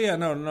they're like, oh, yeah,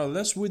 no,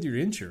 that's with your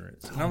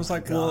insurance. And I was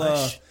like,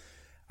 well,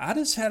 I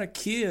just had a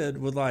kid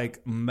with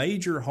like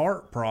major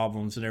heart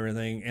problems and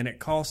everything, and it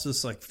cost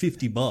us like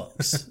 $50,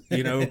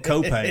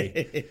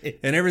 copay,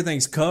 and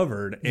everything's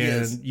covered.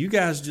 And you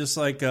guys just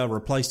like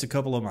replaced a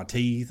couple of my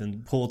teeth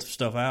and pulled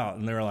stuff out.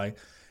 And they were like,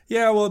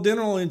 yeah, well,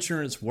 dental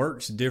insurance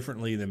works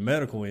differently than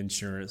medical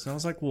insurance. And I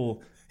was like,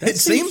 well, it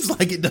seems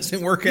like it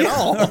doesn't work at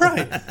all.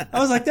 Right. I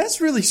was like,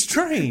 that's really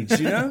strange,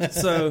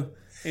 So,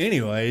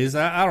 anyways,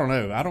 I don't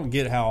know. I don't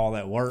get how all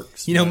that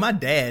works. My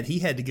dad, he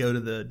had to go to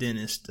the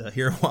dentist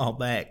here a while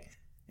back.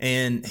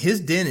 And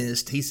his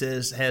dentist, he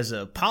says, has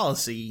a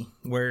policy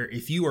where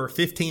if you are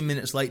 15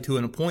 minutes late to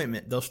an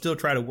appointment, they'll still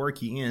try to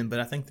work you in. But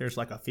I think there's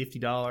like a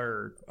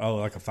 $50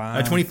 like a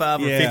fine, a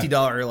 $25 or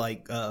 $50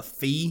 like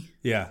fee.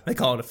 Yeah, they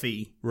call it a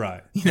fee.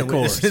 Right. Of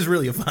course, this is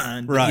really a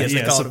fine. Right. Yes,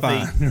 they call it a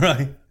fine. fee.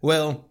 Right.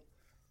 Well,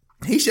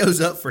 he shows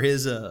up for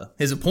his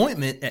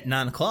appointment at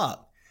 9:00,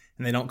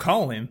 and they don't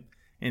call him.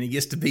 And he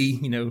gets to be,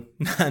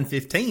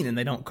 9:15, and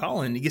they don't call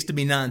him. And he gets to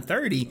be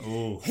 9:30.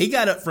 Ooh. He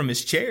got up from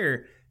his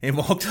chair and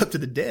walked up to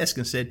the desk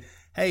and said,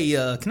 hey,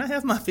 can I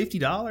have my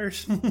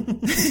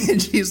 $50?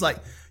 And she's like,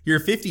 your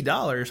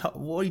 $50?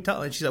 What are you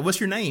talking about? She's like, what's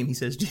your name? He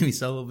says, Jimmy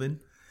Sullivan.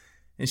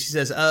 And she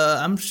says,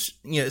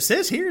 it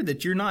says here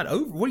that you're not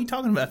over. What are you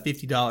talking about,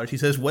 $50? He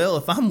says, well,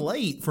 if I'm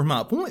late for my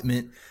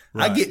appointment,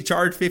 I get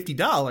charged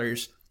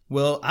 $50.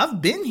 Well,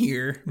 I've been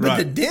here, but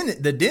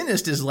the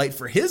dentist is late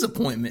for his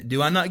appointment.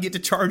 Do I not get to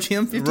charge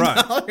him $50?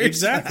 Right,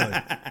 exactly.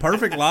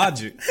 Perfect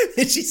logic.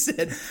 And she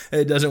said,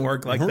 it doesn't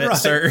work like that,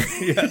 sir.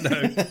 Yeah,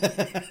 no.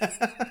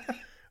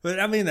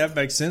 But I mean, that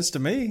makes sense to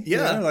me.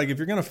 Yeah. Like if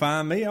you're going to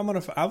find me,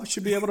 I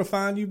should be able to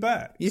find you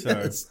back. Yes.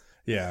 So,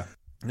 yeah.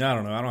 I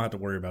don't know. I don't have to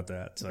worry about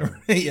that. So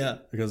yeah.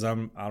 Because I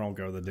don't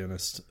go to the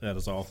dentist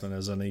as often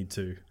as I need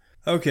to.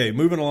 Okay,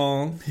 moving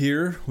along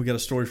here, we got a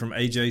story from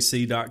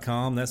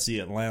AJC.com. That's the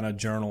Atlanta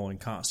Journal and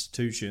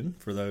Constitution,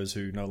 for those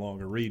who no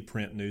longer read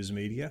print news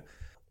media.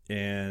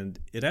 And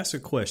it asks a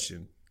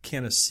question: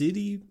 can a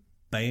city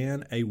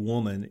ban a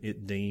woman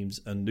it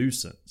deems a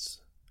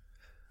nuisance?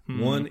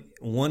 One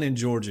in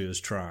Georgia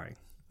is trying.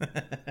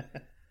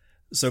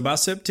 So by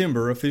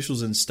September,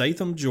 officials in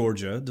Statham,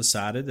 Georgia,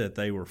 decided that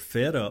they were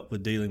fed up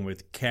with dealing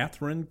with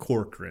Catherine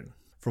Corcoran.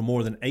 For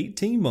more than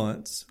 18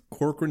 months,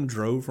 Corcoran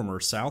drove from her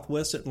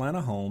southwest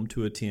Atlanta home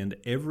to attend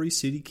every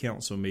city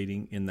council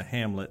meeting in the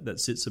hamlet that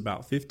sits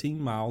about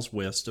 15 miles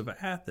west of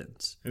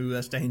Athens. Ooh,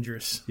 that's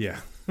dangerous. Yeah.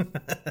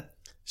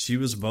 She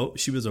was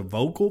a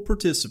vocal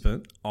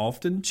participant,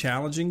 often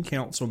challenging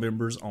council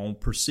members on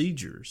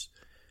procedures.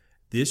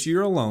 This year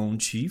alone,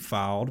 she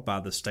filed, by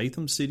the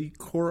Statham City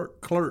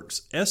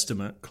Clerk's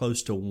estimate,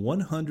 close to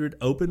 100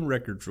 open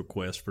records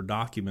requests for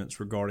documents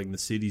regarding the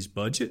city's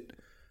budget,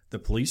 the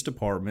police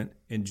department,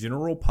 and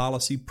general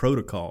policy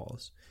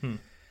protocols.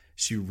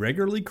 She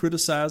regularly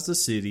criticized the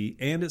city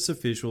and its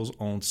officials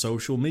on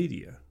social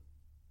media.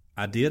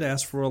 I did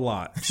ask for a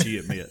lot, she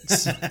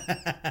admits.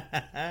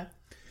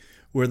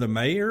 Where the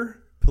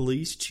mayor,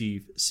 police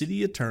chief,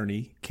 city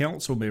attorney,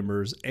 council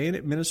members, and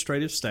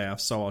administrative staff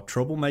saw a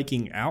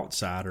troublemaking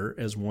outsider,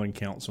 as one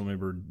council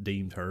member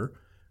deemed her,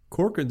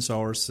 Corcoran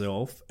saw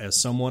herself as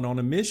someone on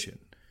a mission.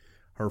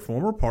 Her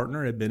former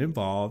partner had been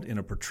involved in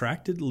a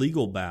protracted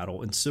legal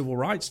battle and civil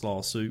rights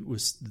lawsuit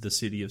with the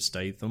city of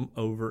Statham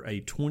over a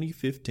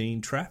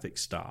 2015 traffic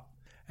stop.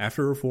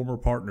 After her former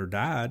partner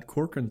died,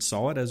 Corcoran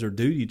saw it as her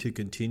duty to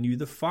continue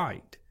the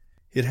fight.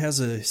 It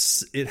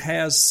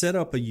has set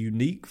up a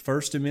unique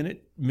First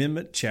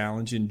Amendment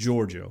challenge in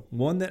Georgia,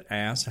 one that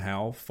asks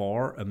how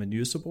far a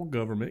municipal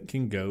government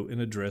can go in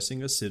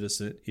addressing a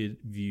citizen it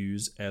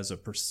views as a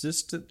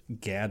persistent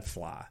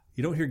gadfly.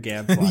 You don't hear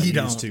gadfly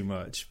used too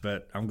much,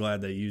 but I'm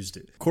glad they used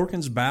it.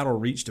 Corcoran's battle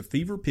reached a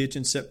fever pitch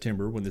in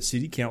September when the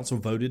city council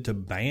voted to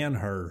ban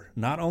her,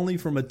 not only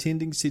from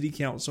attending city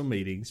council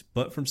meetings,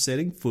 but from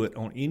setting foot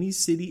on any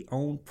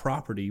city-owned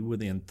property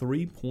within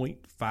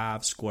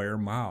 3.5 square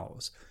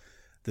miles.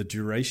 The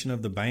duration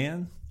of the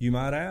ban, you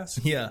might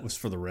ask, was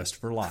for the rest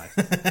of her life.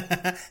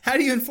 How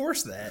do you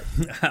enforce that?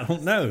 I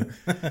don't know.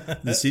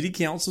 The city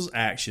council's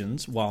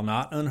actions, while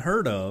not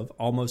unheard of,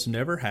 almost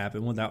never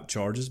happen without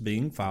charges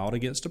being filed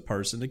against a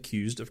person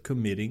accused of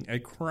committing a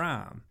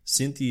crime.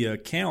 Cynthia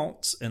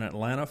Counts, an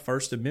Atlanta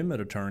First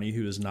Amendment attorney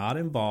who is not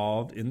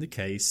involved in the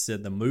case,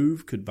 said the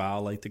move could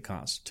violate the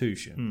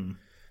Constitution.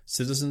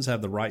 Citizens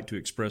have the right to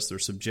express their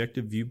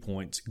subjective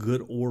viewpoints,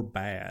 good or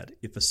bad.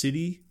 If a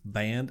city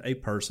banned a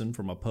person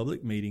from a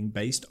public meeting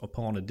based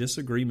upon a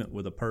disagreement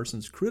with a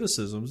person's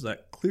criticisms,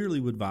 that clearly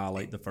would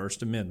violate the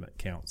First Amendment,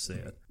 Count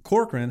said.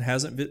 Corcoran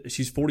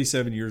she's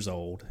 47 years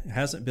old,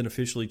 hasn't been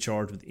officially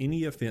charged with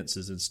any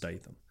offenses in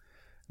Statham.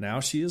 Now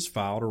she has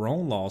filed her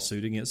own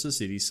lawsuit against the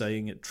city,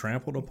 saying it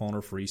trampled upon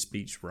her free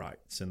speech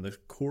rights, and the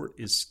court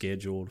is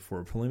scheduled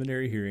for a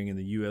preliminary hearing in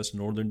the U.S.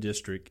 Northern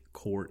District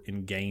Court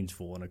in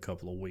Gainesville in a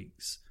couple of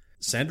weeks.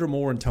 Sandra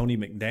Moore and Tony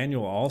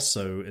McDaniel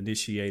also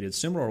initiated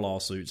similar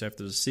lawsuits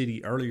after the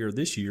city earlier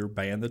this year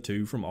banned the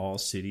two from all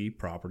city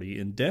property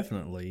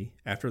indefinitely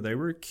after they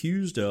were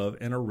accused of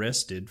and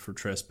arrested for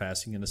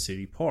trespassing in a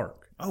city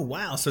park. Oh,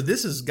 wow. So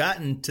this has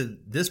gotten to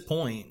this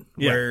point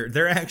where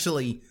they're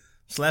actually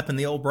slapping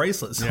the old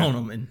bracelets on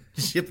them and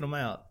shipping them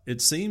out.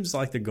 It seems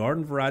like the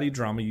garden variety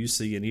drama you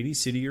see in any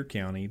city or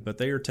county, but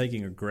they are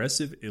taking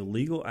aggressive,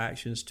 illegal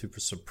actions to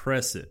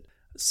suppress it,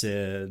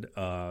 said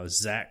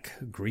Zach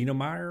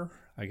Greenemeyer,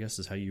 I guess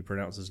is how you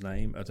pronounce his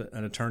name,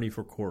 an attorney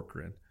for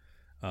Corcoran.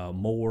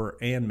 Moore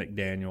and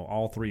McDaniel,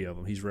 all three of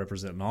them. He's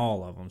representing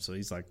all of them. So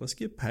he's like, let's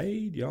get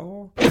paid,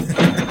 y'all.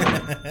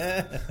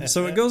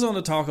 So it goes on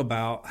to talk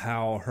about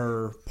how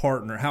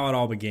it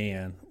all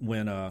began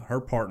when her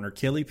partner,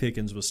 Kelly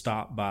Pickens, was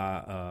stopped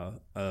by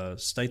a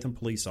Statham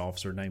police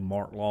officer named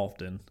Mark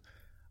Lofton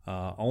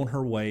on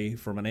her way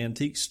from an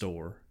antique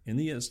store. In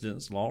the incident,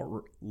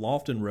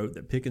 Lofton wrote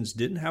that Pickens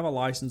didn't have a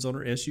license on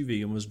her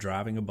SUV and was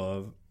driving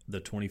above the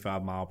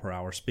 25 mile per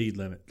hour speed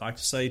limit. I like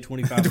to say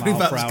 25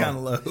 mile per hour. Kind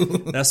of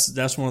low.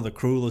 That's one of the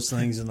cruelest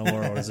things in the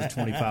world is a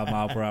 25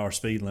 mile per hour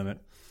speed limit.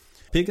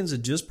 Pickens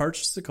had just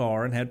purchased the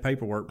car and had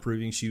paperwork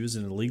proving she was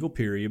in a legal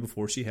period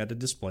before she had to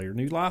display her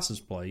new license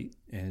plate,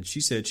 and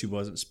she said she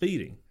wasn't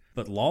speeding.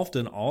 But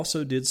Lofton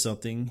also did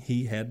something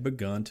he had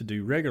begun to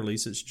do regularly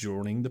since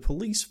joining the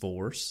police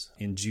force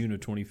in June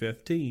of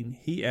 2015.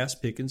 He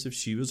asked Pickens if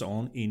she was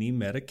on any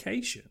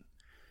medication.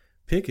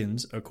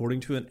 Pickens, according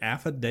to an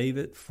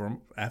affidavit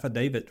from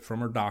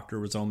her doctor,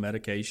 was on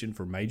medication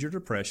for major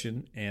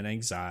depression and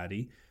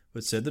anxiety,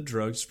 but said the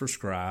drugs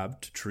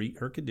prescribed to treat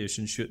her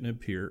condition shouldn't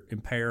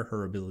impair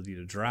her ability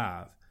to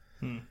drive.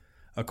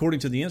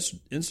 According to the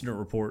incident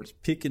reports,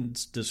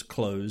 Pickens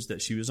disclosed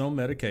that she was on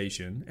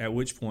medication, at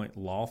which point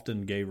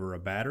Lofton gave her a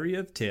battery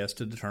of tests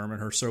to determine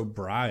her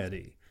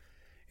sobriety.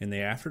 In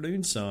the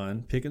afternoon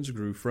sun, Pickens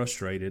grew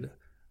frustrated,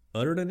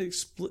 uttered an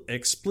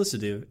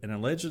explicitive, and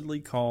allegedly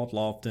called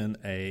Lofton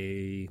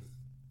a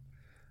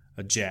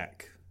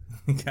jack.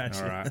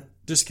 Gotcha. All right,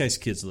 just in case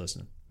kids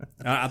listen.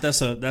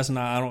 That's not.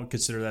 I don't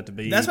consider that to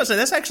be. That's what I say.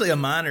 That's actually a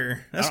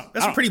minor. That's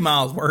a pretty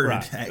mild word.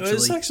 Right. Actually,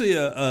 it's actually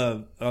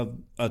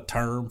a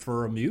term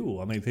for a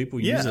mule. I mean, people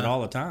use it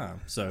all the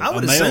time. So I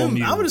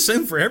would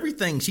assume for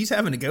everything she's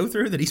having to go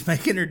through that he's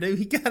making her do,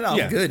 he got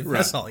off good. Right.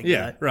 That's all he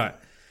got. Right.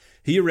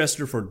 He arrested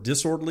her for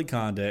disorderly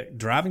conduct,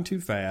 driving too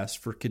fast,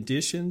 for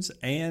conditions,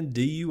 and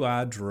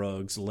DUI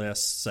drugs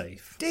less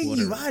safe.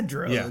 DUI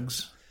drugs.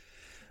 Yeah.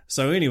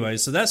 So anyway,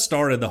 that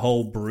started the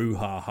whole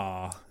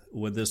brouhaha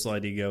with this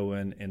lady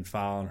going and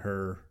filing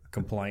her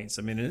complaints.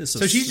 I mean,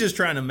 so she's just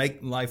trying to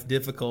make life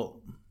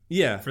difficult.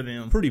 For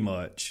them, pretty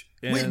much.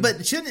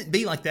 But shouldn't it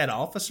be like that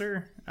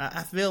officer?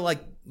 I feel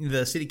like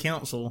the city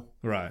council,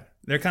 right?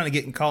 They're kind of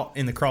getting caught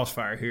in the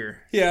crossfire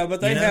here. Yeah,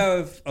 but they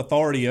have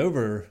authority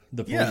over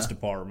the police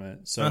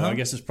department, so I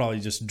guess it's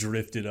probably just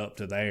drifted up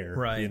to there,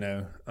 right? You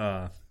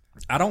know,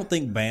 I don't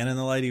think banning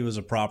the lady was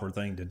a proper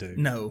thing to do.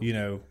 No, you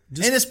know,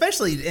 and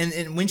especially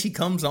and when she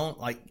comes on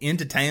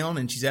into town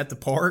and she's at the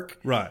park,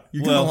 right?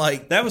 You're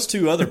that was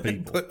two other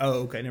people.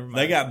 Okay, never mind.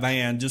 They got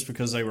banned just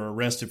because they were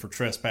arrested for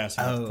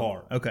trespassing at the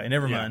park. Okay,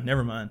 never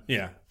mind.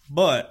 Yeah,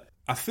 but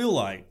I feel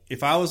like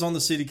if I was on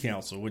the city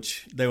council,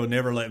 which they would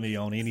never let me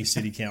on any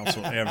city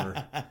council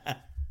ever,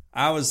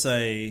 I would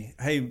say,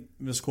 "Hey,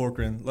 Ms.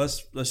 Corcoran,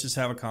 let's just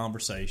have a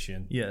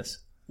conversation. Yes,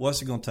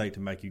 what's it going to take to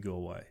make you go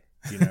away?"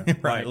 You know,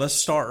 right? Let's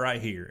start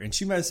right here. And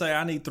she may say,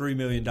 "I need $3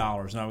 million,"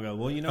 and I would go,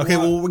 "Well, you know, okay,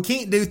 what? Well, we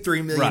can't do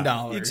 $3 million.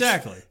 Right.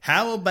 Exactly.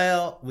 How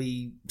about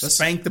we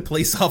spank the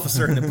police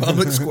officer in the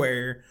public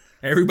square?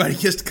 Everybody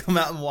gets to come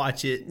out and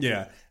watch it.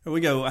 Yeah, and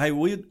we go, hey,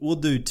 we'll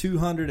do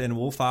 200, and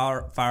we'll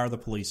fire the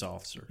police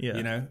officer. Yeah,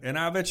 you know, and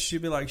I bet you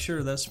she'd be like,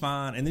 sure, that's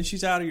fine. And then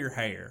she's out of your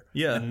hair.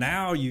 Yeah, and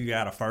now you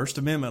got a First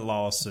Amendment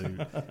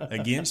lawsuit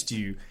against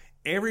you.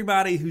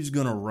 Everybody who's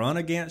going to run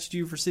against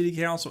you for city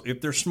council,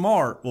 if they're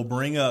smart, will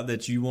bring up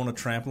that you want to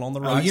trample on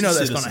the rights of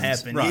citizens. That's going to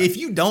happen. Right. If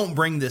you don't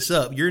bring this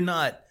up, you're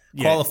not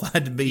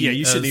qualified to be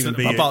you shouldn't even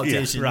be a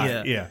politician.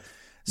 Yeah.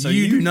 So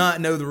you do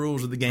not know the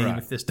rules of the game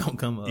if this don't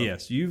come up.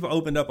 Yes, you've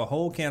opened up a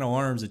whole can of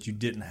worms that you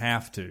didn't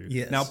have to.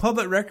 Yes. Now,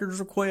 public records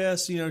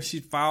requests, she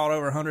filed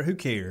over 100. Who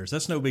cares?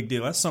 That's no big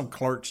deal. That's some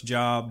clerk's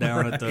job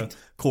down at the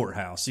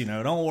courthouse.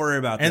 Don't worry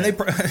about that.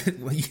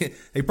 And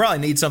they probably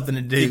need something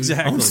to do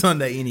on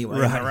Sunday anyway.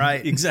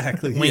 Right?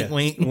 Exactly. Wink,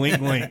 wink.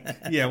 Wink, wink.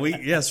 Yeah,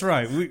 that's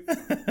right.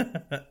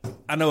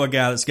 I know a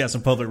guy that's got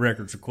some public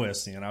records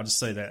requests in. I'll just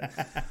say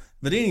that.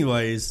 But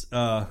anyways,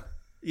 so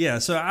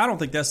I don't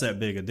think that's that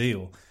big a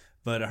deal.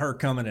 But her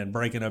coming and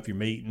breaking up your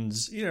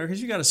meetings,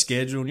 because you got a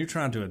schedule and you're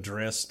trying to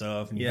address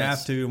stuff and you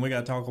have to, and we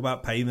got to talk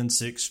about paving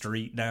 6th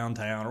Street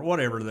downtown or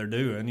whatever they're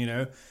doing,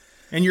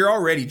 And you're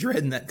already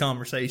dreading that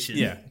conversation.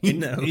 Yeah.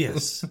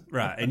 Yes.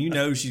 Right. And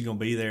she's going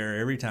to be there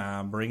every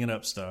time bringing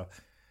up stuff.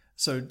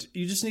 So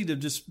you just need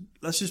to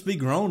let's just be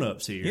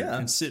grown-ups here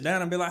and sit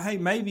down and be like, hey,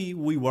 maybe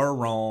we were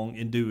wrong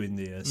in doing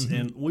this. Mm-hmm.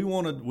 And we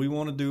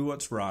want to do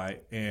what's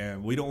right.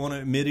 And we don't want to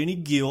admit any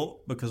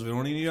guilt because we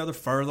don't need any other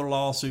further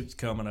lawsuits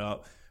coming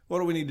up. What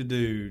do we need to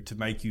do to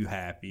make you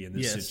happy in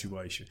this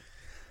situation?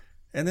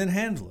 And then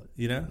handle it,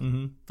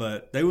 Mm-hmm.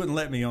 But they wouldn't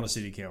let me on a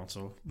city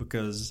council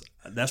because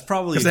that's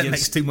probably that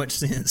makes too much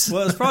sense.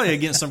 Well, it's probably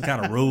against some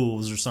kind of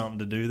rules or something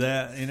to do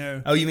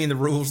that, Oh, you mean the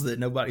rules that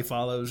nobody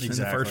follows in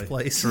the first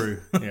place? True.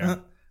 Yeah.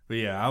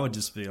 But I would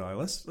just be like,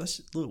 let's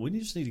look. We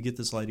just need to get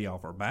this lady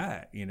off our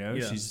back. Yeah.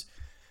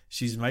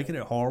 She's making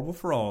it horrible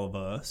for all of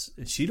us.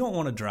 She don't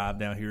want to drive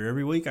down here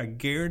every week. I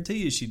guarantee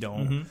you she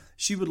don't. Mm-hmm.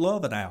 She would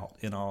love an out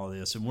in all of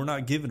this, and we're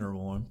not giving her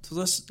one. So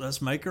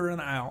let's make her an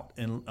out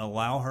and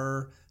allow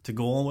her to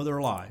go on with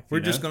her life.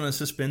 We're just going to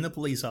suspend the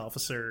police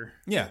officer.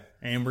 Yeah.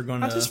 And we're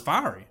going to just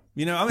fire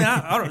him.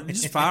 I don't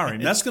just fire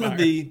him. That's going to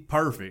be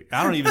perfect.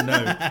 I don't even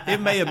know.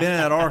 It may have been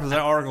that article. That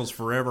article's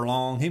forever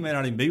long. He may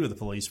not even be with the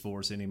police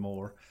force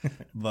anymore.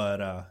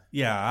 But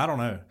I don't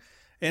know.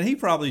 And he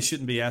probably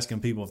shouldn't be asking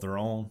people if they're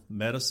on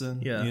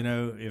medicine,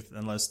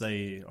 unless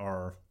they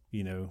are,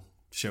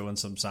 showing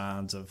some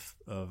signs of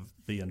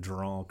being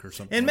drunk or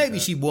something. And maybe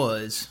she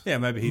was. Yeah,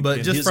 maybe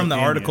But just from the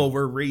article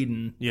we're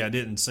reading. Yeah, it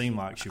didn't seem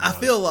like she was. I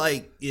feel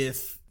like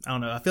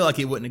I feel like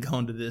it wouldn't have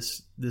gone to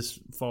this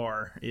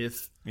far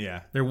if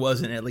there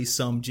wasn't at least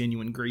some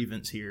genuine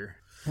grievance here.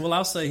 Well,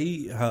 I'll say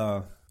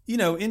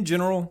in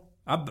general,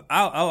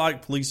 I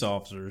like police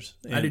officers.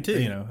 And, I do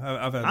too.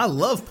 I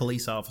love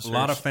police officers. A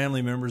lot of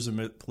family members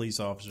of police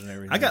officers and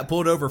everything. I got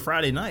pulled over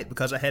Friday night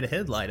because I had a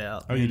headlight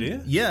out. Oh, you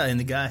did? Yeah, and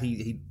the guy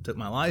he took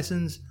my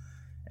license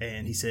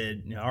and he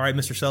said, "All right,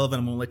 Mr. Sullivan,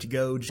 I'm going to let you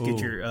go. Just get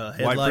your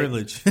headlight. White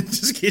privilege.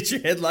 Just get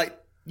your headlight,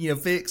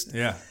 fixed."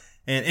 Yeah.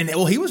 And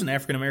he was an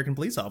African American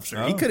police officer.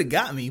 Oh. He could have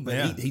got me,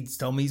 but he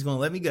told me he's going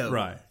to let me go.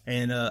 Right.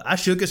 And I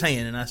shook his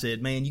hand and I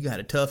said, "Man, you got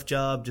a tough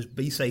job. Just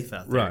be safe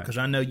out there, because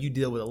I know you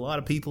deal with a lot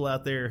of people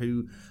out there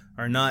who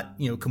are not,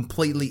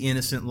 completely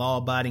innocent,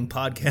 law-abiding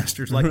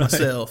podcasters like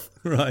myself.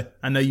 Right.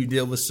 I know you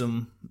deal with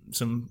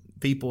some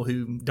people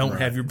who don't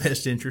have your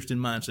best interest in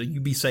mind. So you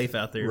be safe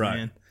out there,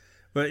 man."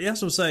 But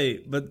yes, I'll say,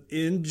 but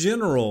in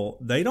general,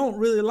 they don't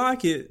really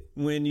like it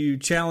when you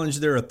challenge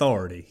their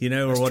authority,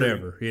 or That's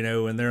whatever,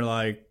 true. And they're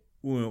like,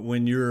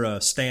 when you're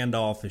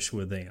standoffish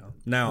with them.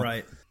 Now,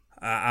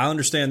 I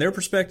understand their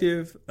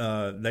perspective.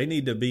 They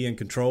need to be in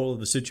control of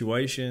the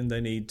situation.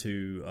 They need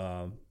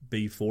to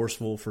be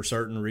forceful for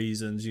certain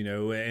reasons,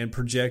 and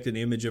project an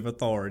image of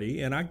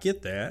authority. And I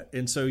get that.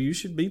 And so you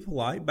should be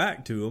polite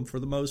back to them for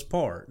the most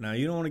part. Now,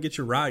 you don't want to get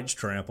your rights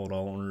trampled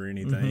on or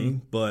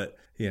anything, but,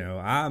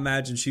 I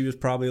imagine she was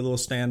probably a little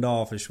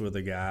standoffish with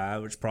the guy,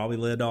 which probably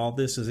led to all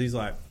this, because he's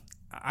like,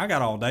 I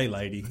got all day,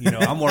 lady.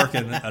 I'm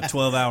working a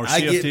 12-hour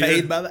shift here. I get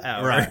paid by the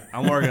hour. Right.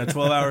 I'm working a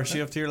 12-hour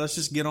shift here. Let's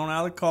just get on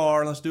out of the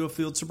car. Let's do a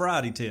field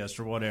sobriety test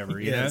or whatever,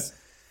 you know?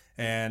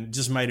 And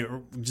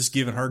just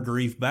giving her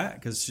grief back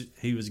because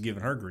he was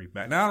giving her grief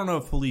back. Now, I don't know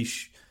if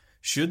police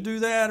should do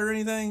that or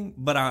anything,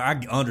 but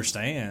I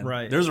understand.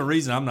 Right. There's a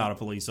reason I'm not a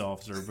police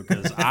officer,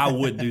 because I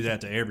would do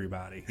that to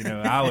everybody.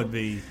 I would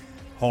be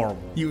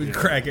horrible. You would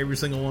crack every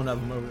single one of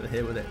them over the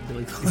head with that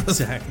billy club.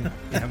 Exactly.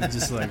 I'm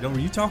just like, were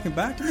you talking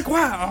back to me?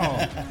 Quiet. Oh,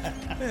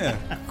 yeah.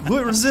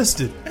 Quit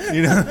resisting.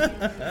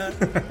 Yeah.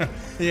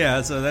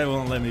 So they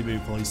won't let me be a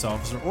police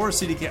officer or a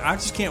city. I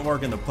just can't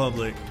work in the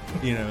public.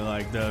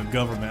 Like the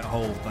government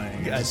whole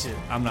thing. Gotcha.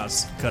 I'm not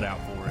cut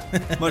out for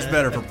it. Much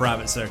better for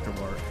private sector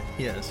work.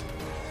 Yes.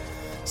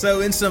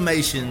 So in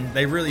summation,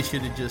 they really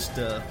should have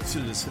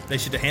they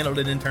should have handled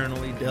it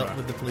internally, dealt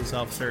with the police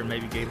officer, and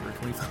maybe gave her a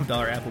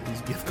 $25 Applebee's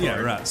gift card. Yeah,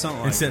 right,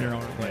 something like that. And sent her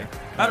on her way.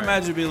 I'd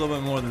imagine it'd be a little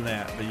bit more than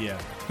that, but yeah,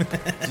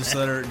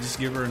 just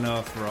give her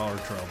enough for all her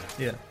trouble.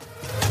 Yeah.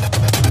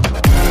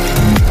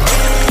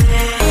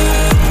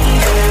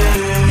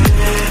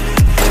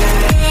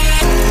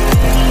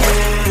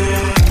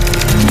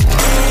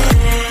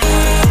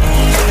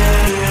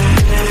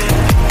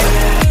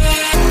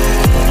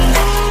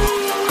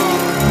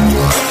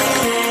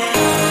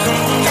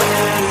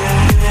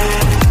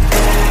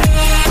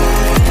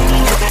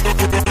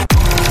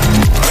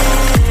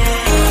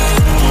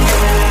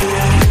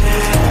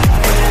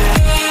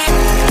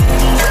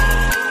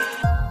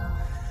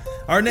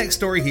 Our next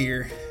story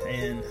here,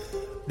 and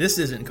this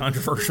isn't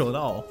controversial at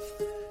all.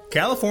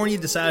 California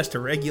decides to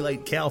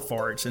regulate cow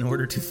farts in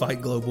order to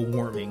fight global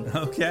warming.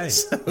 Okay.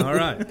 All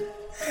right.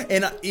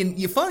 And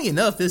funny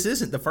enough, this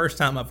isn't the first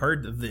time I've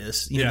heard of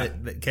this. Yeah.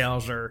 That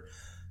cows are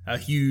a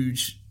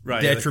huge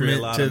Right,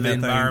 detriment to the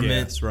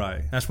environment. Gas,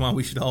 right. That's why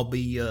we should all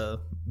be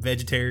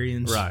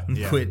vegetarians. Right, And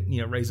yeah. quit,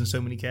 raising so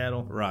many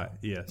cattle. Right,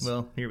 yes.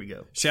 Well, here we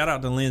go. Shout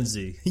out to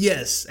Lindsay.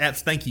 Yes,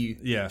 thank you.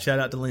 Yeah. Shout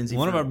out to Lindsay.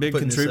 One of for our big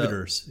putting this up.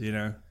 contributors,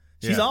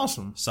 She's Yeah.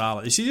 awesome.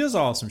 Solid. She is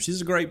awesome.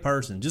 She's a great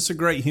person. Just a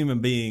great human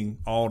being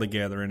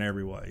altogether in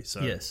every way.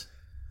 So Yes.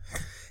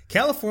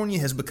 California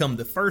has become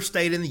the first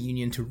state in the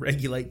union to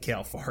regulate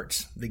cow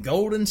farts. The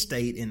Golden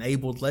State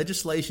enabled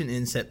legislation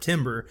in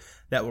September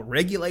that will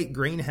regulate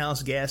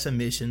greenhouse gas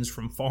emissions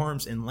from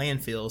farms and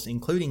landfills,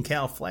 including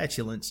cow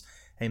flatulence,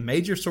 a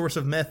major source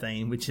of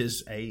methane, which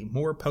is a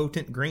more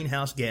potent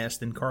greenhouse gas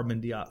than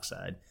carbon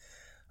dioxide.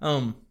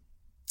 I'm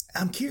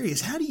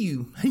curious, how do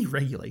you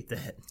regulate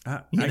that?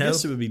 I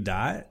guess it would be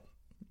diet,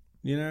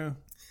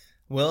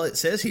 Well, it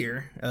says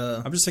here.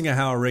 I'm just thinking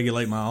how I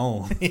regulate my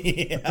own.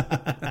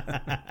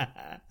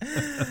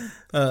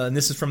 And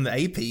this is from the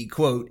AP,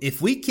 quote,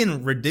 "If we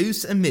can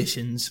reduce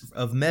emissions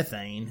of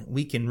methane,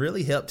 we can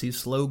really help to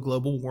slow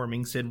global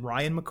warming," said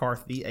Ryan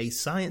McCarthy, a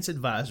science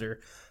advisor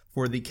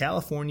for the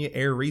California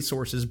Air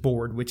Resources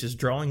Board, which is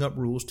drawing up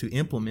rules to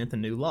implement the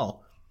new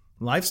law.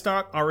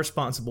 Livestock are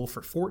responsible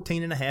for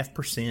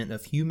 14.5%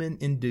 of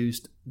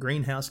human-induced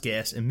greenhouse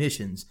gas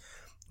emissions,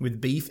 with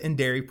beef and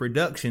dairy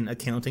production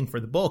accounting for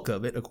the bulk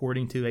of it,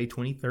 according to a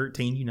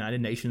 2013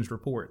 United Nations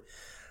report.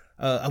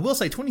 I will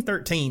say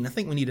 2013, I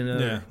think we need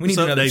another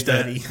another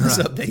study. Let's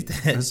update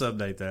that. Let's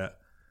update that.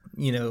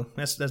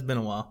 That's been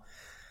a while.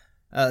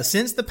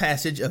 Since the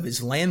passage of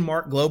its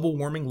landmark global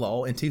warming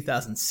law in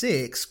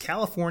 2006,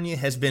 California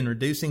has been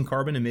reducing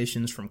carbon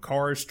emissions from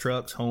cars,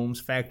 trucks,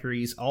 homes,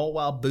 factories, all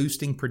while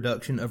boosting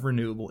production of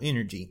renewable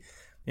energy.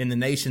 In the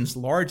nation's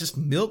largest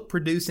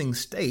milk-producing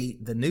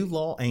state, the new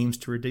law aims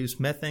to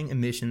reduce methane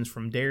emissions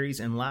from dairies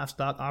and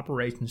livestock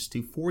operations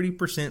to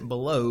 40%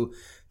 below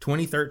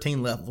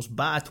 2013 levels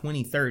by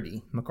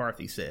 2030,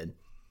 McCarthy said.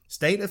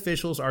 State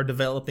officials are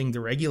developing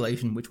the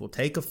regulation, which will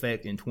take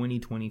effect in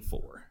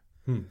 2024.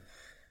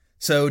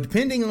 So,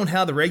 depending on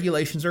how the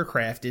regulations are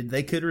crafted,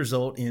 they could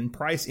result in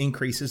price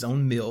increases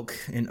on milk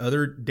and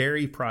other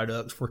dairy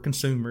products for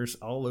consumers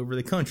all over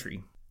the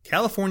country.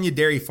 California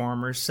dairy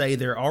farmers say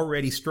they're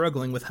already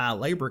struggling with high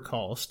labor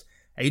costs,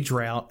 a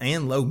drought,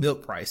 and low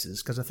milk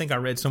prices. Because I think I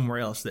read somewhere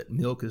else that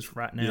milk is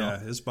right now.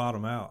 Yeah, it's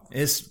bottom out.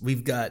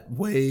 We've got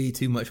way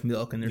too much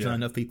milk, and there's not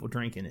enough people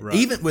drinking it. Right.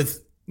 Even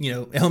with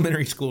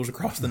elementary schools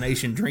across the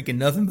nation drinking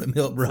nothing but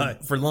milk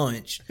for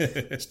lunch,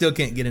 still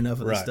can't get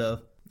enough of the stuff,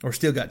 or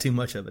still got too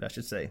much of it, I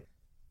should say.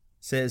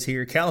 Says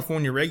here,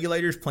 California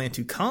regulators plan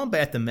to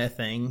combat the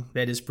methane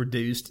that is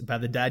produced by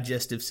the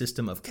digestive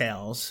system of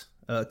cows.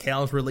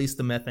 Cows release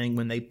the methane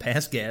when they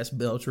pass gas,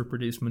 belch, or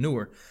produce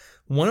manure.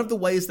 One of the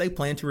ways they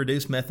plan to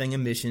reduce methane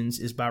emissions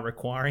is by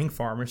requiring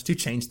farmers to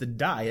change the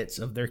diets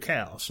of their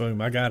cows.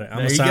 Boom, I got it. I'm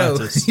there a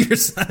scientist. You're a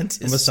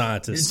scientist. I'm a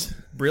scientist.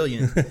 It's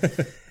brilliant.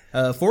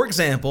 For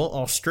example,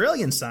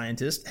 Australian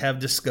scientists have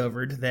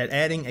discovered that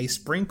adding a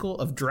sprinkle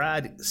of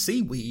dried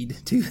seaweed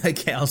to a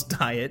cow's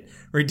diet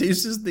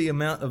reduces the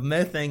amount of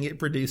methane it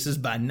produces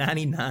by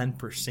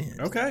 99%.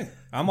 Okay,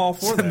 I'm all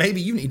for So that.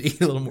 maybe you need to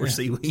eat a little more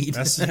seaweed.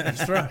 That's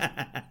right.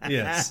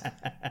 Yes.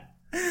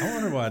 I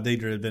wonder why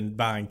Deidre had been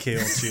buying kale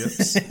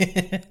chips.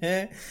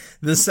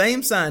 The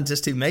same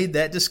scientists who made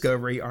that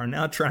discovery are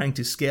now trying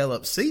to scale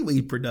up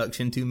seaweed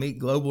production to meet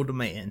global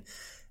demand.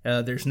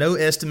 There's no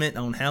estimate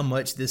on how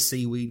much this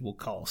seaweed will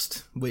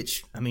cost,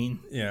 which,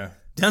 Yeah.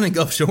 down in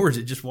Gulf Shores,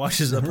 it just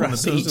washes up on Right, the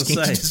so I was beach.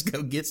 gonna Can't you say. just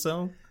go get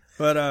some?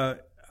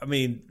 But,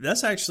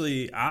 that's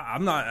actually,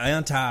 I'm not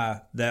anti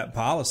that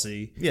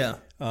policy. Yeah.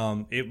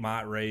 It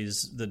might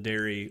raise the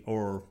dairy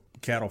or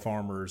cattle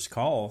farmers'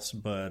 costs,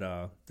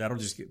 but that'll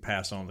just get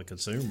passed on to the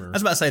consumer. I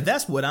was about to say,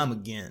 that's what I'm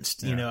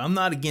against. I'm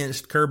not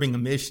against curbing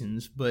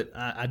emissions, but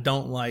I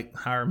don't like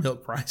higher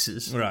milk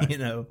prices. Right.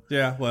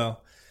 Yeah,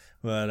 well,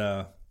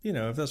 but,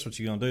 if that's what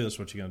you're going to do, that's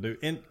what you're going to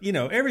do.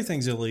 And,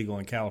 everything's illegal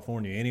in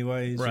California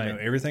anyways. Right.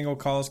 Everything will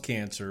cause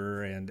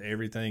cancer and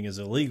everything is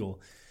illegal.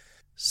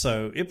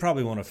 So it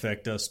probably won't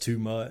affect us too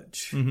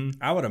much.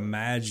 Mm-hmm. I would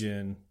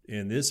imagine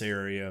in this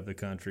area of the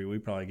country, we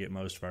probably get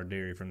most of our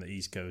dairy from the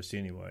East Coast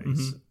anyways,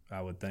 mm-hmm.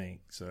 I would think.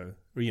 So,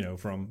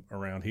 from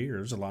around here,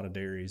 there's a lot of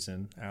dairies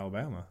in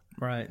Alabama.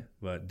 Right.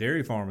 But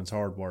dairy farming's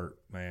hard work,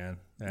 man.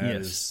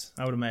 Yes,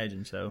 I would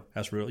imagine so.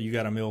 That's real. You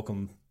got to milk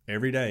them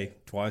every day,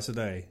 twice a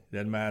day.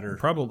 Doesn't matter.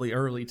 Probably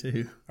early,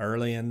 too.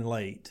 Early and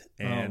late.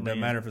 And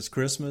doesn't matter if it's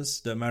Christmas,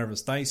 doesn't matter if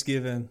it's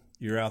Thanksgiving,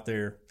 you're out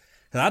there.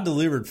 I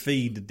delivered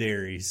feed to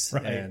dairies,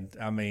 right. And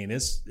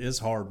it's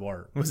hard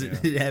work.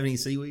 Did it have any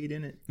seaweed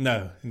in it?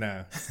 No.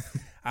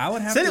 I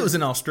would have said it was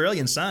an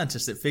Australian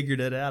scientist that figured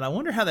it out. I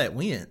wonder how that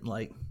went.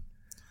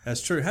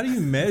 That's true. How do you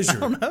measure? I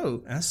don't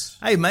know.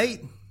 Hey,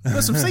 mate,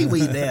 put some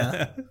seaweed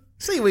there.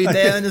 Seaweed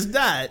down in his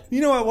diet.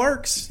 You know what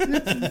works? Try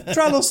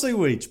a little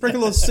seaweed.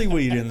 Sprinkle a little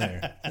seaweed in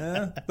there.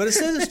 But it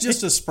says it's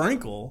just a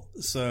sprinkle,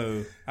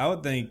 so I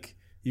would think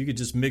you could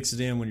just mix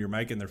it in when you're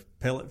making their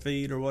pellet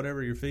feed or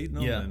whatever you're feeding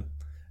them,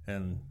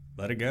 and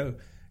let it go.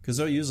 Because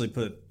they'll usually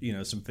put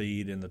some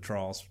feed in the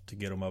troughs to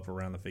get them up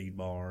around the feed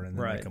bar, and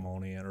then they come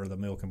on in, or the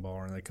milking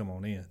bar, and they come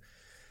on in.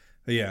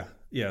 But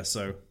yeah.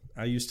 So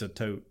I used to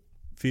tote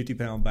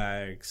 50-pound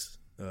bags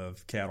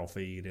of cattle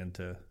feed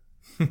into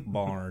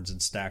barns and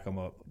stack them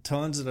up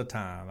tons at a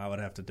time. I would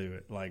have to do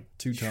it like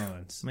 2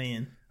 tons.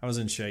 Man, I was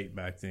in shape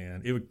back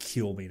then. It would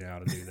kill me now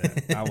to do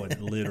that. I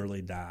would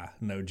literally die.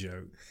 No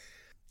joke.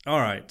 All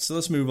right, so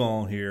let's move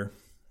on here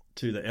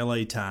to the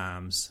LA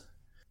Times.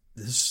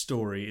 This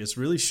story is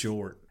really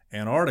short.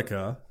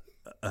 Antarctica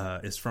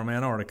is from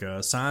Antarctica.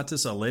 A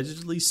scientist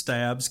allegedly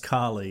stabs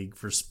colleague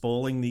for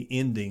spoiling the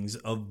endings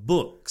of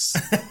books.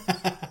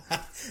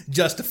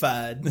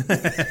 Justified.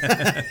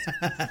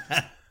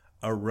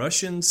 A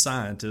Russian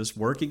scientist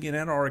working in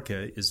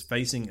Antarctica is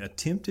facing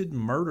attempted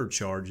murder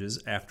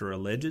charges after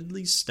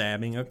allegedly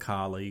stabbing a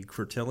colleague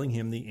for telling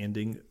him the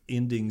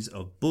endings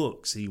of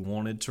books he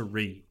wanted to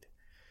read.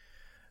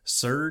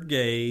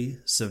 Sergei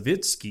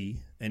Savitsky,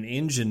 an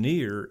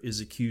engineer, is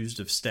accused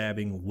of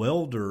stabbing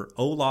welder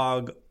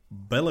Oleg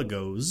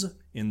Belagos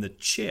in the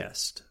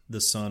chest,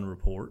 the Sun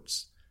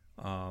reports.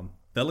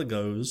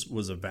 Belagos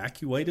was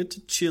evacuated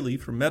to Chile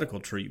for medical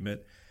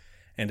treatment,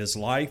 and his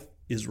life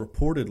is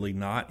reportedly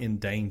not in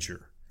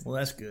danger. Well,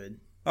 that's good.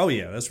 Oh,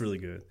 yeah, that's really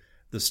good.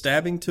 The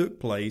stabbing took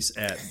place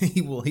at...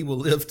 He will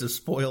live to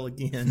spoil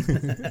again.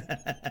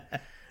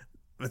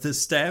 The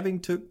stabbing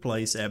took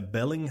place at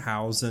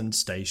Bellinghausen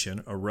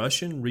Station, a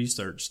Russian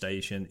research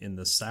station in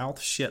the South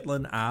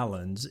Shetland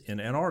Islands in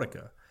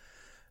Antarctica.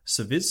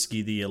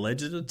 Savitsky, the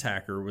alleged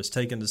attacker, was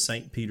taken to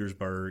St.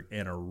 Petersburg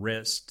and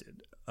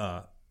arrested.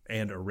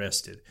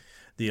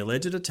 The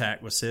alleged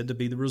attack was said to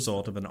be the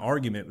result of an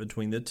argument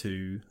between the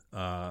two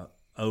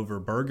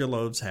over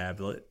Bergolov's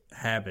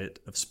habit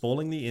of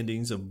spoiling the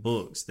endings of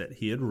books that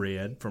he had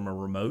read from a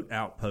remote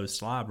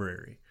outpost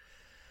library.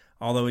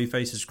 Although he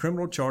faces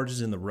criminal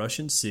charges in the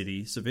Russian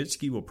city,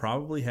 Savitsky will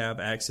probably have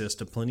access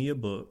to plenty of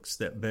books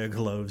that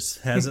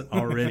Bergolov hasn't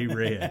already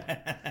read.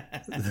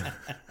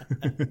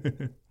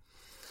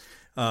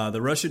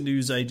 The Russian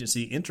news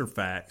agency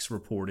Interfax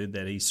reported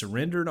that he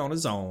surrendered on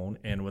his own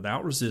and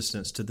without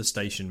resistance to the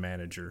station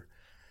manager.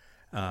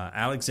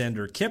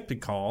 Alexander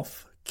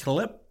Klepikov,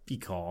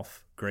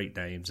 great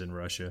names in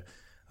Russia,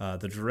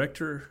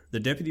 the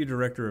deputy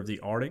director of the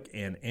Arctic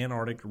and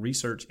Antarctic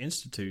Research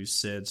Institute,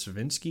 said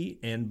Savitsky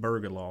and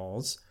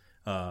Bergolov,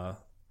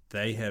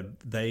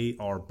 they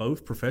are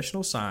both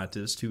professional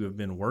scientists who have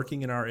been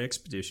working in our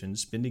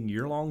expeditions, spending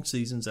year-long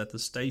seasons at the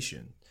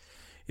station.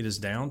 It is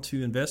down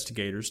to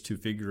investigators to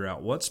figure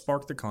out what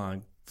sparked the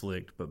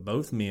conflict, but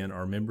both men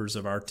are members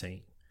of our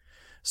team.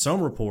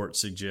 Some reports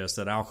suggest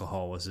that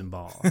alcohol was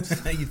involved.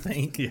 You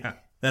think? Yeah,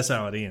 that's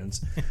how it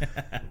ends.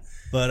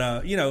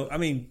 But,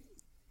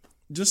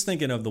 just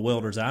thinking of the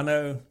welders I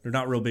know, they're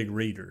not real big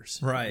readers.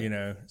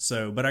 Right.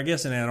 So, but I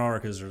guess in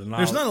Antarctica, there's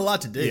not a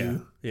lot to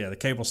do. Yeah, the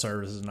cable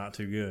service is not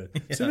too good.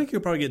 Yeah. So I think you'll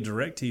probably get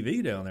direct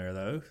TV down there,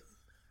 though.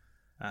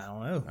 I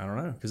don't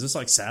know. Because it's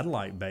like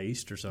satellite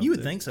based or something. You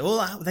would think so.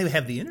 Well, they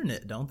have the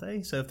internet, don't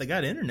they? So if they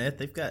got internet,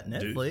 they've got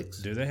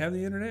Netflix. Do they have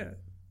the internet?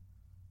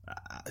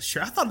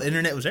 Sure. I thought the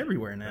internet was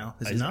everywhere now.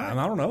 Is it not?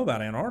 I don't know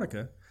about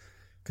Antarctica.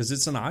 Because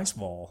it's an ice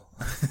wall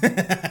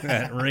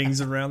that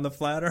rings around the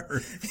flat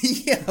Earth.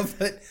 Yeah,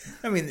 but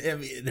I mean,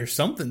 there's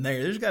something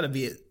there. There's got to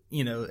be,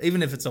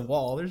 even if it's a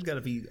wall, there's got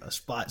to be a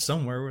spot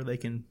somewhere where they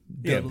can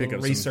build a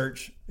little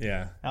research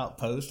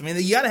outpost. I mean,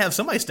 you got to have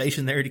somebody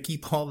stationed there to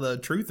keep all the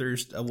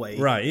truthers away,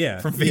 right? Yeah,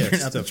 from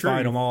figuring out the to truth.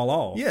 Fight them all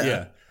off.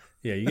 Yeah.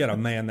 You got to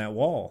man that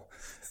wall.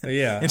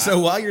 Yeah, and so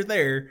while you're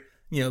there,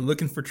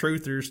 looking for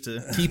truthers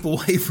to keep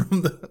away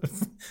from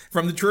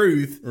the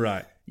truth,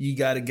 right? You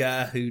got a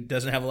guy who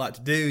doesn't have a lot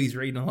to do. He's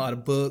reading a lot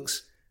of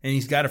books, and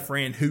he's got a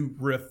friend who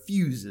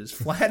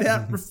flat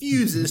out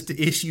refuses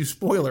to issue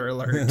spoiler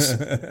alerts.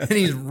 And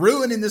he's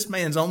ruining this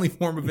man's only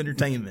form of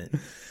entertainment.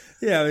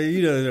 Yeah,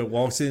 it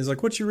walks in, he's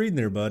like, "What you reading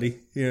there, buddy?"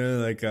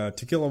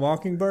 To Kill a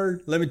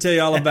Mockingbird? Let me tell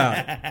you all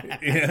about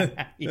it.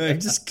 He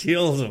just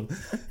kills him.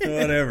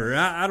 Whatever.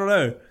 I don't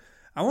know.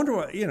 I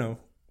wonder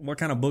what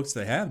kind of books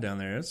they have down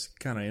there. It's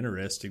kind of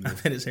interesting. I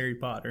bet it's Harry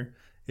Potter.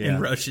 In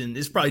Russian.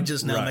 It's probably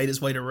just now made its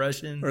way to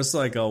Russian. Or it's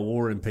like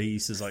War and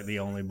Peace is like the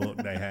only book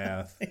they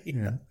have.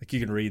 Yeah. Like you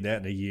can read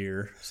that in a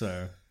year.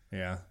 So,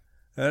 yeah.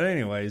 But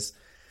anyways,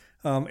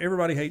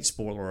 everybody hates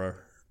spoiler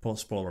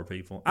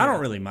people. I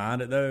don't really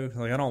mind it, though.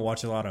 Like I don't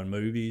watch a lot of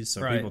movies,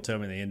 so people tell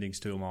me the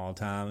endings to them all the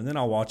time. And then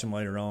I'll watch them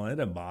later on. It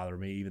doesn't bother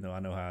me, even though I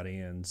know how it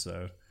ends.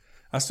 So,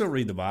 I still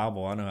read the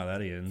Bible. I know how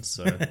that ends.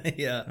 So,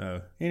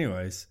 yeah.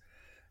 Anyways,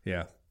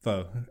 yeah.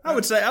 So, I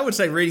would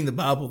say reading the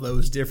Bible though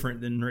is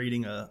different than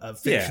reading a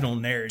fictional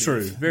narrative.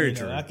 True, very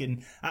true.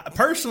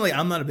 Personally,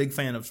 I'm not a big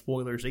fan of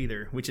spoilers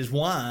either, which is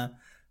why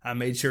I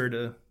made sure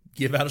to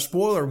give out a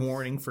spoiler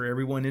warning for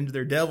everyone into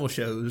their devil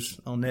shows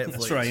on Netflix.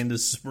 That's right, into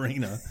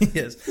Sabrina.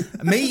 Yes.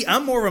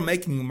 I'm more of a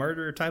making a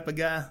murderer type of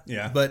guy.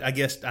 Yeah. But I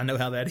guess I know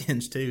how that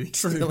ends too. He's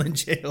still in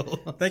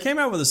jail. They came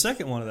out with a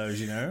second one of those,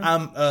 you know.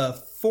 I'm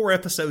 4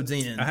 episodes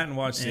in. I hadn't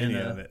watched any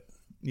of it.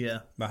 Yeah.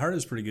 But I heard it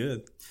was pretty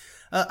good.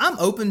 I'm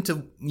open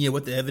to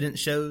what the evidence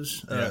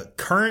shows.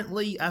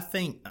 Currently, I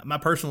think my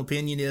personal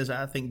opinion is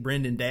I think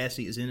Brendan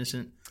Dassey is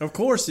innocent. Of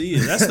course he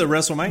is. That's the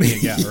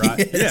WrestleMania guy,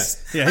 right?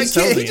 Yes. Yeah. He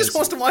just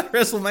wants to watch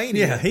WrestleMania.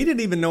 Yeah, he didn't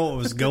even know what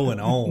was going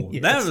on.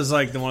 Yes. That was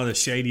like one of the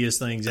shadiest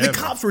things ever. The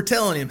cops were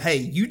telling him, "Hey,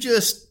 you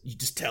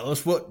just tell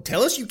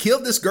us you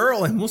killed this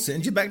girl, and we'll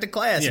send you back to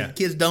class." Yeah. And the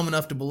kid's dumb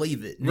enough to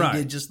believe it, and he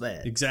did just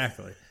that.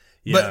 Exactly.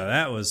 Yeah, But-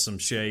 that was some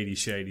shady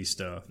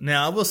stuff.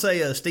 Now, I will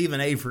say,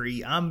 Stephen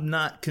Avery, I'm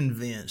not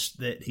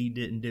convinced that he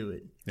didn't do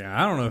it. Yeah,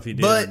 I don't know if he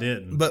did or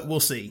didn't. But we'll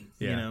see.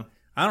 Yeah. You know.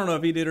 I don't know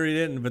if he did or he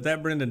didn't, but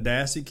that Brendan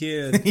Dassey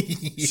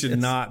kid should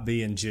not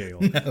be in jail.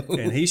 No.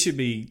 And he should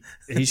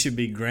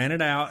be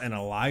granted out and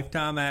a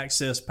lifetime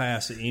access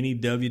pass to any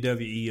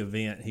WWE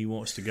event he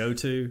wants to go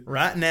to.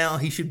 Right now,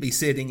 he should be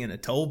sitting in a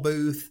toll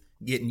booth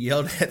getting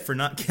yelled at for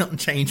not counting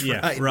change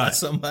right by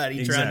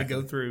somebody trying to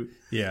go through.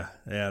 Yeah,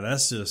 that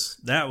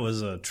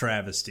was a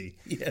travesty.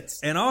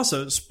 Yes. And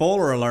also,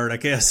 spoiler alert, I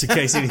guess, in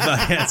case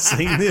anybody hadn't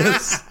seen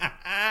this.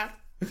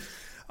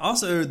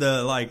 Also,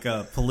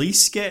 the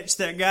police sketch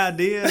that guy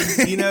did,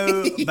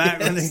 back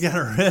when he got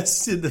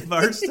arrested the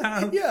first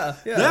time. Yeah.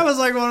 That was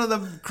like one of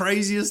the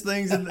craziest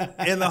things in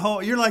the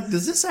whole. You're like,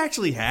 does this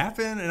actually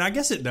happen? And I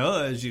guess it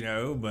does,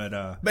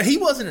 But he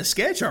wasn't a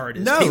sketch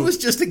artist. No, he was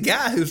just a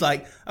guy who's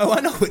like, oh,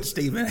 I know what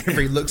Stephen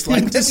Avery looks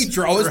like. Let me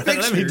draw his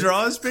picture. Let me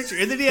draw his picture,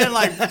 and then he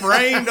had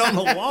framed on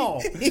the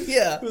wall.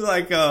 Yeah, it was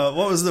like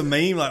what was the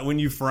meme? Like when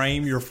you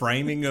frame your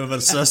framing of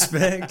a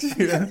suspect.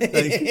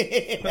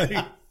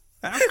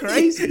 How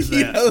crazy is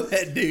that?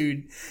 That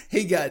dude,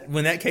 he got,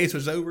 when that case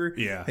was over,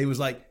 he was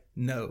like,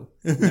 no,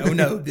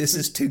 this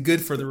is too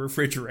good for the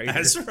refrigerator.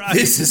 That's right.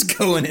 This is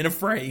going in a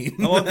frame.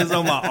 I want this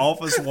on my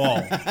office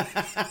wall.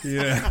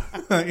 Yeah.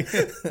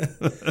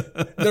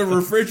 The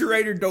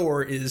refrigerator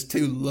door is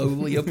too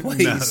lowly a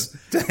place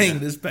to hang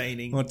this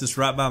painting. I want this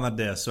right by my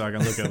desk so I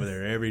can look over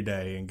there every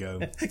day and go,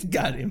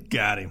 Got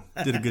him.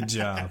 Did a good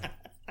job.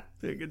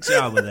 Did a good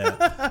job with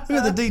that. Look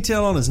at the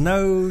detail on his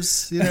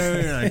nose. You're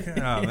like,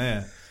 oh,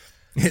 man.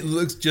 It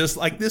looks just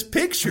like this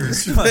picture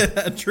that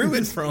I drew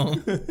it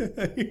from.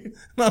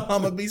 My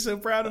mama be so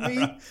proud of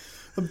me.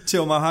 I'll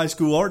tell my high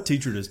school art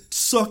teacher to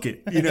suck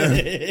it,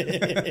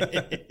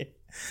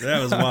 That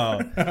was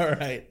wild. All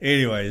right.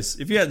 Anyways,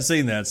 if you hadn't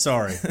seen that,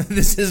 sorry.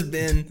 This has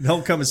been...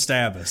 Don't come and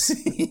stab us.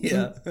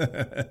 Yeah.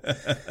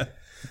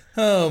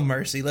 Oh,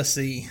 mercy. Let's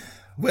see.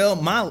 Well,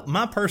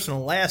 my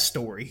personal last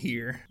story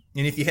here,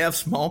 and if you have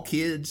small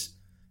kids,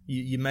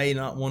 you may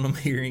not want them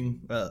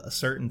hearing a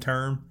certain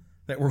term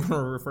that we're going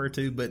to refer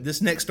to, but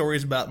this next story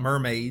is about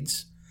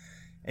mermaids,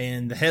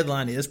 and the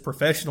headline is,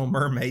 professional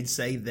mermaids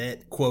say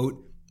that,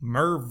 quote,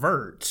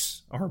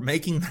 merverts are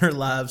making their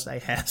lives a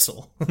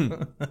hassle.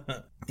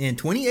 In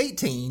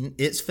 2018,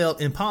 it's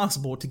felt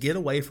impossible to get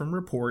away from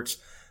reports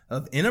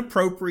of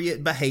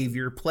inappropriate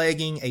behavior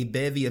plaguing a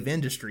bevy of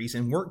industries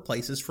and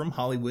workplaces from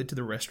Hollywood to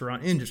the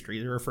restaurant industry.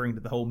 They're referring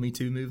to the whole Me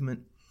Too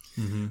movement.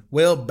 Mm-hmm.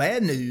 Well,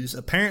 bad news.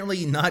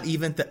 Apparently, not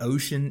even the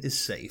ocean is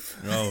safe.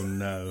 Oh,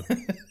 no.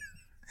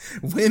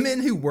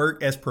 Women who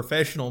work as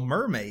professional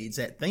mermaids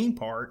at theme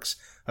parks,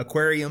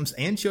 aquariums,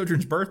 and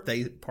children's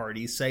birthday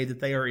parties say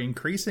that they are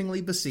increasingly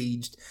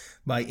besieged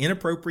by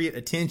inappropriate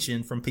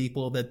attention from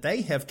people that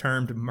they have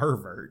termed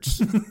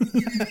merverts.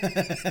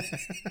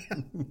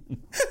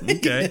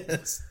 Okay.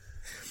 Yes.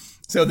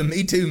 So the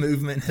Me Too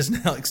movement has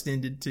now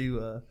extended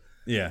to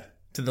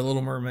the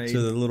Little Mermaid.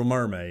 To the Little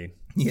Mermaid.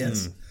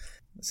 Yes.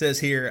 It says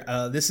here,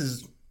 this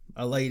is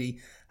a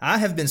lady. I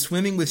have been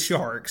swimming with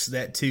sharks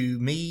that to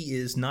me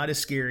is not as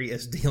scary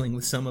as dealing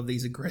with some of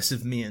these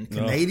aggressive men.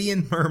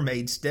 Canadian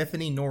mermaid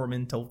Stephanie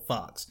Norman told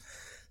Fox.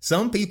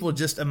 Some people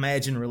just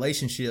imagine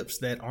relationships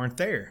that aren't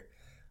there.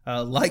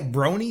 Like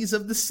bronies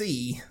of the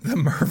sea, the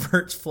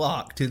merverts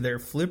flock to their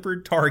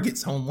flippered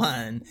targets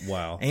online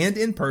and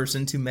in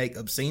person to make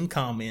obscene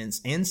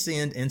comments and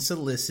send and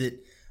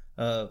solicit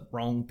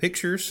wrong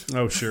pictures.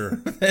 Oh, sure.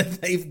 That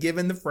they've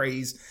given the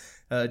phrase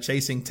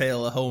chasing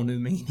tail a whole new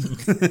meaning.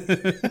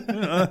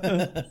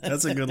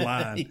 That's a good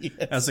line.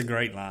 Yes. That's a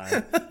great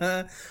line.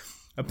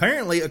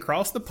 Apparently,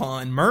 across the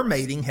pond,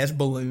 mermaiding has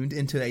ballooned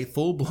into a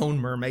full-blown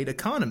mermaid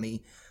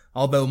economy,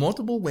 although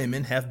multiple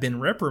women have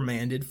been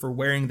reprimanded for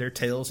wearing their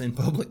tails in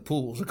public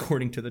pools,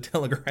 according to the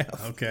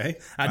Telegraph. Okay.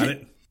 I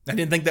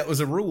didn't think that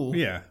was a rule.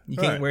 Yeah. You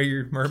can't wear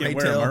your mermaid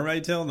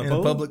tail in the in pool?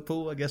 a public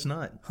pool? I guess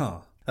not. Huh.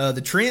 The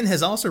trend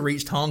has also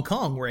reached Hong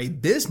Kong, where a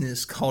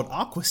business called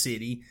Aqua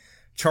City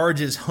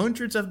charges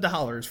hundreds of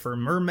dollars for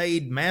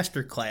mermaid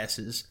master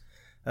classes,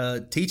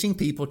 teaching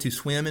people to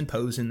swim and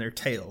pose in their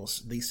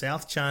tails. The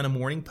South China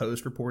Morning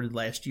Post reported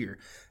last year.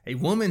 A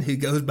woman who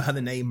goes by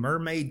the name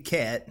Mermaid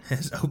Cat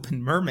has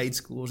opened mermaid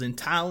schools in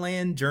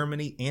Thailand,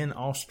 Germany, and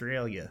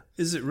Australia.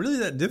 Is it really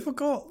that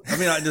difficult? I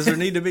mean, does there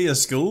need to be a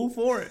school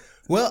for it?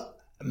 Well,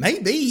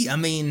 maybe. I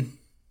mean,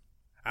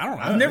 I don't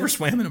know. I've never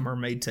swam in a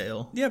mermaid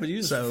tail. Yeah, but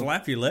you just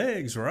flap your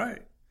legs,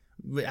 right?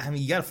 I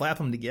mean, you got to flap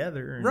them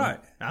together. Right.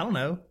 I don't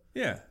know.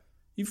 Yeah.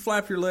 You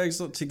flap your legs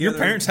together. Your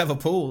parents have a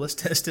pool. Let's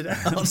test it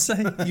out. I'm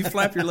saying you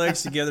flap your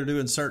legs together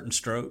doing certain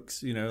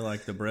strokes,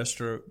 like the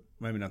breaststroke.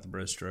 Maybe not the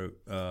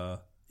breaststroke.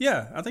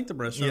 Yeah, I think the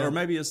breaststroke. Yeah. Or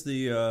maybe it's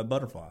the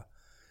butterfly.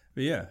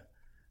 But yeah.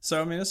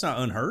 So, I mean, it's not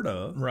unheard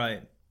of.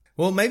 Right.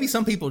 Well, maybe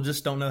some people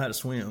just don't know how to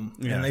swim.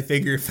 Yeah. And they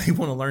figure if they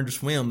want to learn to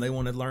swim, they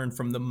want to learn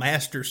from the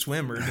master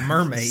swimmer, the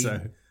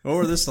mermaid.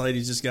 Or this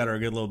lady's just got her a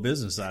good little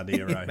business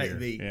idea right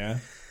maybe. Here. Yeah.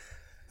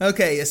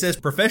 Okay, it says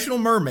professional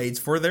mermaids,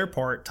 for their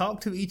part,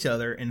 talk to each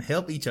other and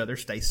help each other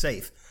stay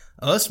safe.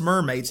 Us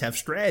mermaids have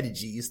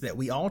strategies that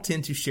we all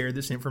tend to share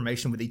this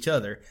information with each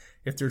other.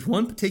 If there's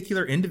one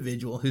particular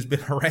individual who's been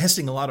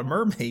harassing a lot of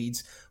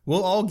mermaids,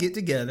 we'll all get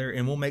together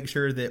and we'll make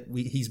sure that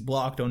he's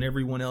blocked on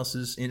everyone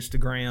else's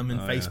Instagram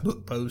and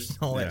Facebook posts and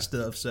all that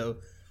stuff. So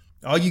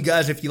all you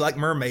guys, if you like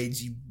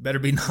mermaids, you better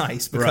be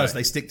nice because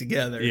they stick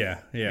together.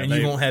 Yeah. And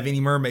you won't have any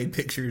mermaid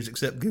pictures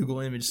except Google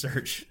image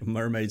search.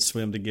 Mermaids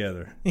swim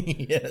together.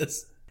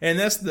 Yes. And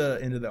that's the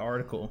end of the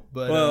article.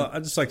 But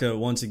I'd just like to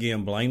once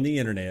again blame the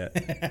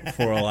internet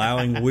for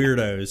allowing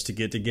weirdos to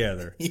get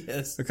together.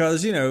 Yes.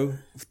 Because,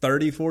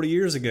 30, 40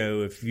 years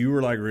ago, if you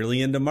were like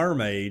really into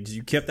mermaids,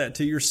 you kept that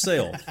to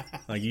yourself.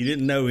 Like you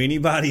didn't know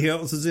anybody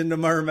else was into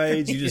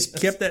mermaids. You just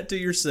kept that to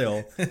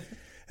yourself.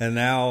 And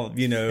now,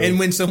 And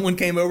when someone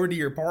came over to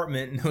your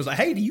apartment and was like,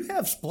 hey, do you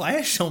have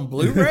Splash on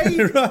Blu-ray?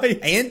 Right.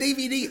 And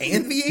DVD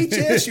and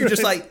VHS? You're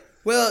just like,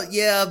 well,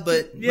 yeah,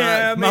 but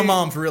my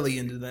mom's really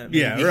into that movie.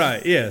 Yeah,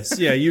 right. Yes.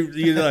 Yeah,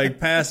 you like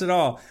pass it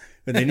off.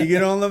 But then you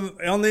get on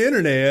the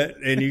internet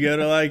and you go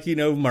to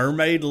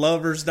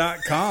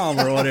mermaidlovers.com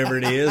or whatever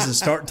it is and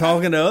start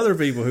talking to other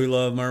people who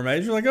love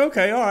mermaids. You're like,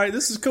 okay, all right,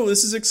 this is cool.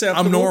 This is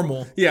acceptable. I'm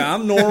normal. Yeah,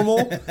 I'm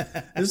normal.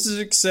 This is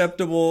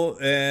acceptable.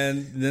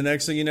 And the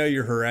next thing you know,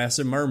 you're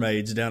harassing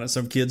mermaids down at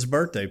some kid's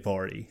birthday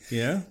party.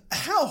 Yeah.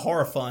 How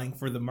horrifying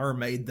for the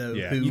mermaid, though.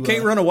 Yeah. You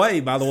can't run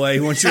away, by the way,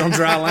 once you're on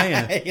dry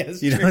land.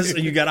 Yes, so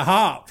you got to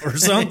hop or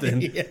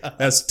something. Yeah.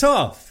 That's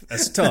tough.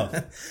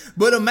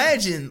 But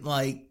imagine,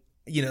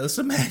 let's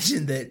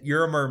imagine that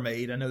you're a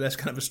mermaid. I know that's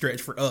kind of a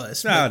stretch for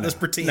us. No, let's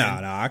pretend.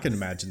 No, I can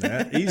imagine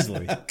that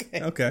easily.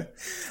 Okay.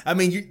 I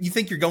mean, you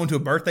think you're going to a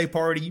birthday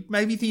party.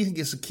 Maybe you think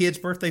it's a kid's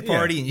birthday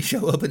party and you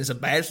show up and it's a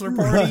bachelor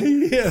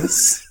party. Right,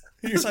 yes.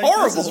 It's like,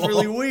 horrible. This is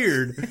really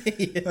weird.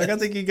 Yes. Like, I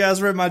think you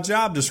guys read my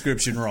job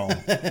description wrong.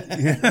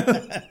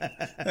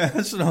 I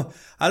just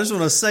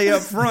want to say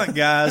up front,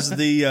 guys,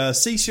 the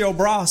seashell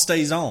bra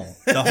stays on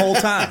the whole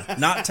time,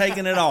 not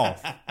taking it off.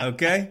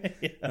 Okay?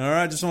 All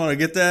right, just want to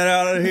get that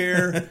out of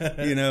here.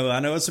 I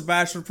know it's a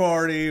bachelor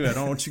party. I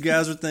don't know what you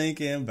guys are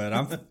thinking, but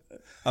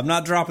I'm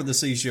not dropping the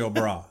seashell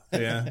bra.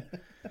 Yeah.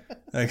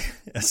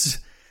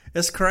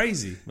 It's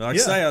crazy. Like I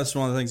say, that's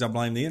one of the things I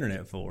blame the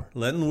internet for.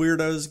 Letting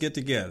weirdos get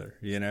together,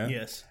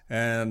 Yes.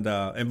 And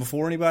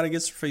before anybody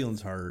gets their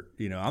feelings hurt,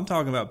 I'm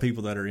talking about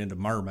people that are into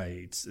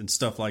mermaids and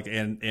stuff like,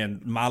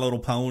 and My Little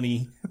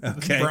Pony.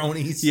 Okay. The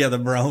bronies. Yeah, the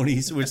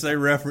bronies, which they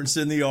referenced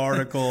in the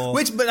article.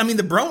 But I mean,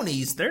 the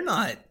bronies,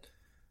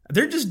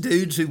 they're just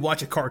dudes who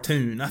watch a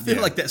cartoon. I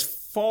feel like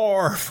that's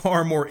far,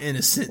 far more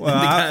innocent than the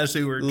guys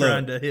who are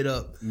trying to hit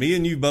up. Me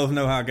and you both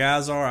know how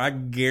guys are. I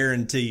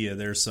guarantee you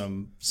there's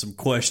some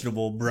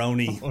questionable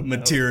brony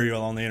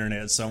material on the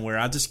internet somewhere.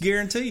 I just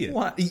guarantee you.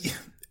 Why?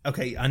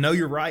 Okay, I know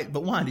you're right,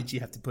 but why did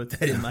you have to put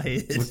that in my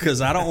head? Because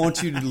I don't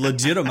want you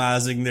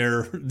legitimizing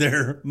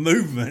their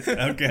movement,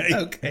 okay?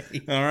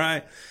 Okay. All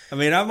right? I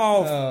mean,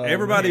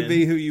 everybody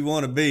be who you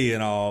want to be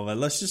and all, but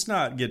let's just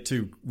not get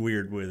too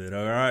weird with it,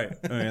 all right?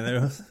 I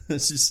mean,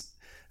 it's just...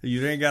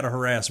 You ain't got to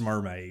harass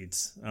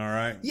mermaids, all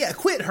right? Yeah,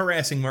 quit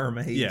harassing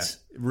mermaids. Yeah,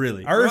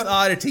 really. Earth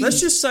Oddity. Let's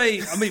just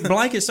say,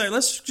 blanket say,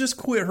 let's just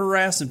quit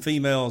harassing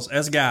females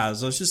as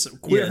guys. Let's just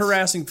quit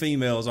harassing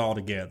females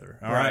altogether,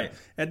 all right?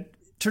 And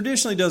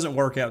traditionally doesn't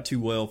work out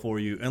too well for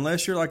you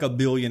unless you're like a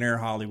billionaire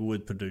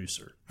Hollywood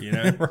producer,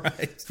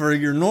 Right. For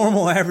your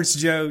normal average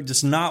Joe,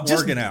 just not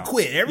working out.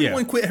 Quit.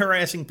 Everyone quit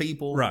harassing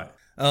people. Right.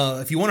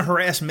 If you want to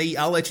harass me,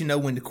 I'll let you know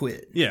when to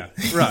quit. Yeah,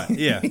 right,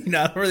 yeah.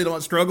 I really don't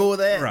want to struggle with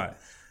that. Right.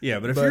 Yeah,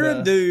 but if you're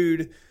a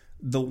dude,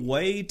 the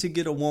way to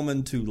get a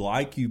woman to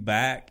like you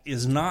back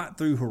is not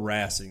through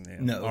harassing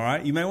them. No. All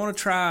right? You may want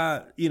to try,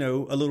 a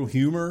little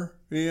humor,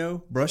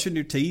 brushing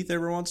your teeth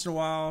every once in a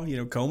while,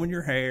 combing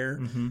your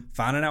hair,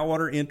 finding out what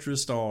her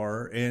interests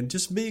are, and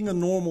just being a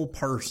normal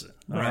person.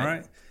 All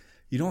right?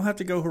 You don't have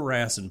to go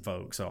harassing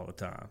folks all the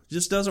time. It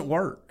just doesn't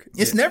work.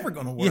 It's never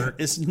going to work.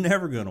 Yeah, it's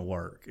never going to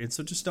work. And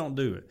so just don't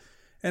do it.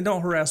 And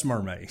don't harass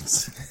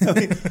mermaids.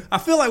 I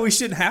feel like we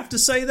shouldn't have to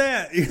say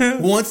that.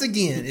 Once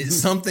again, it's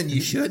something you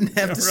shouldn't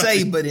have to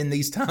say, but in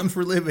these times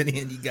we're living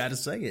in, you got to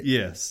say it.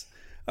 Yes.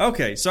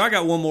 Okay, so I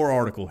got one more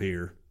article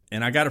here,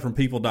 and I got it from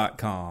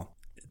people.com.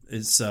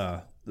 It's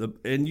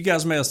and you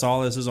guys may have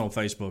saw this. It was on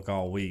Facebook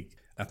all week.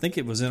 I think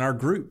it was in our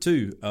group,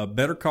 too. A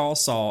Better Call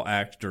Saul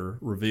actor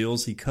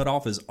reveals he cut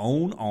off his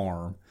own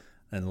arm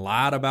and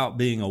lied about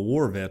being a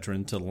war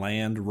veteran to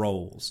land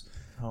roles.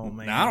 Oh,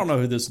 man. Now, I don't know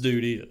who this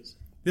dude is.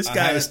 This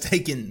guy is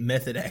taking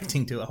method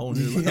acting to a whole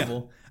new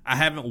level. I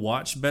haven't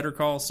watched Better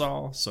Call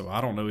Saul, so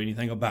I don't know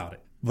anything about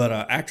it. But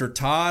actor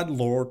Todd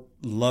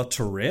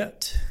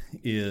LaTourette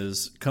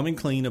is coming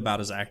clean about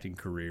his acting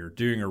career.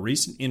 During a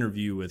recent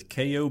interview with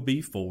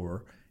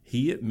KOB4,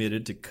 he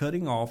admitted to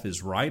cutting off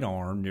his right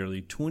arm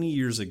nearly 20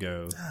 years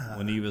ago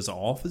when he was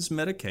off his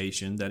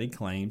medication that he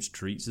claims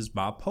treats his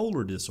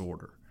bipolar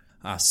disorder.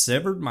 I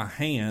severed my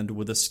hand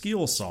with a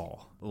skill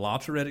saw.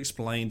 LaTourette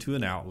explained to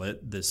an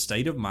outlet the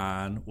state of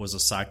mind was a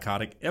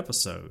psychotic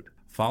episode.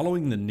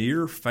 Following the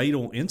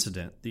near-fatal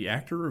incident, the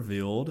actor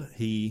revealed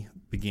he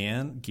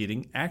began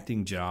getting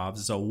acting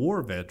jobs as a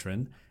war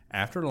veteran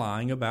after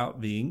lying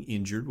about being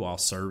injured while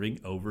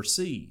serving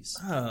overseas.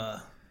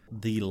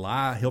 The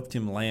lie helped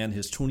him land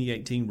his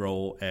 2018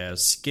 role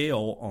as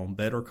Scale on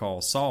Better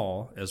Call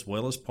Saul, as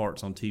well as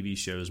parts on TV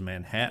shows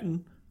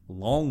Manhattan,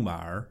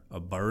 Longmire, A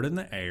Bird in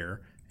the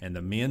Air, and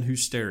The Men Who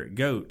Stare at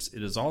Goats.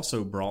 It has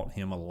also brought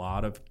him a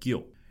lot of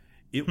guilt.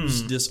 It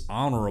was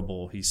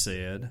dishonorable, he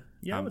said.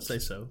 Yeah, I would say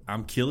so.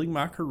 I'm killing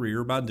my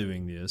career by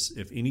doing this.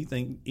 If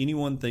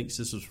anyone thinks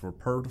this is for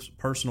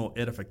personal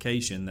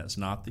edification, that's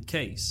not the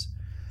case.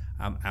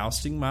 I'm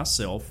ousting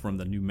myself from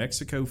the New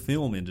Mexico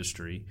film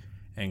industry,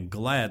 and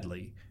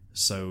gladly.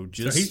 So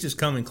he's just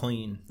coming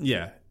clean.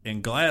 Yeah,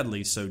 and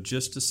gladly so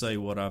just to say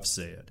what I've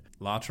said.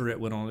 LaTourette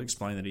went on to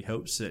explain that he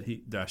hopes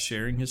that by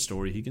sharing his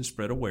story, he can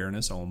spread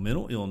awareness on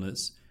mental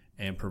illness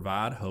and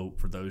provide hope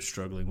for those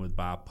struggling with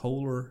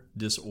bipolar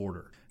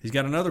disorder. He's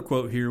got another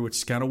quote here, which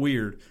is kind of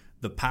weird.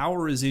 The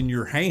power is in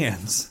your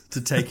hands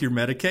to take your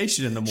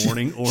medication in the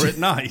morning or at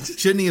night.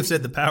 Shouldn't he have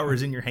said the power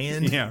is in your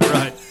hand? Yeah,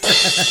 right.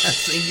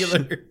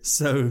 Singular.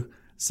 So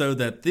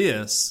that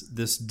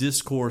this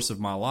discourse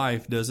of my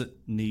life doesn't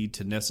need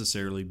to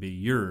necessarily be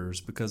yours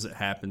because it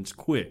happens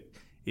quick.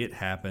 It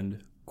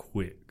happened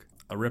quick.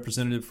 A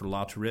representative for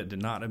LaTourette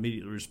did not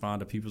immediately respond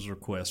to people's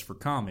requests for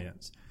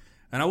comments.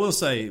 And I will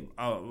say,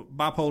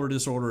 bipolar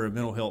disorder and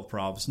mental health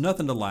problems,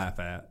 nothing to laugh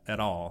at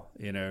all,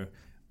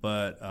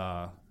 But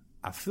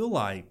I feel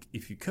like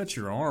if you cut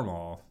your arm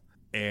off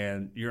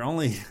and they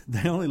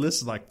only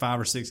listed like 5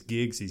 or 6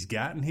 gigs he's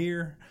gotten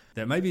here,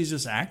 that maybe his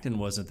just acting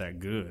wasn't that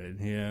good,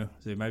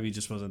 So maybe he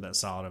just wasn't that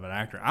solid of an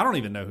actor. I don't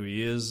even know who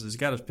he is. He's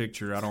got his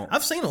picture.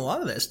 I've seen a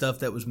lot of that stuff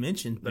that was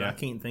mentioned, but I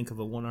can't think of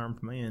a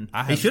one-armed man.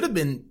 He should have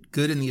been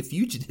good in The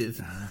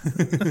Fugitive.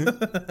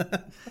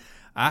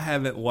 I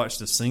haven't watched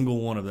a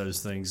single one of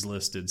those things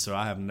listed, so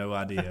I have no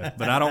idea.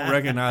 But I don't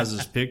recognize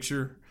his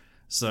picture.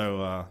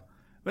 So,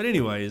 but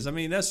anyways, I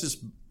mean,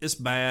 it's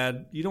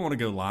bad. You don't want to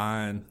go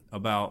lying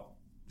about,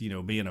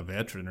 being a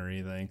veteran or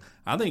anything.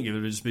 I think it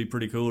would just be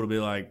pretty cool to be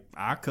like,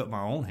 I cut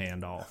my own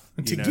hand off.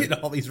 To get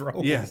all these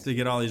roles. Yeah, to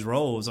get all these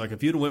roles. Like,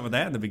 if you'd have went with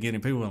that in the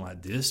beginning, people were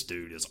like, this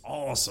dude is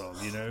awesome,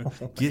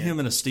 Get him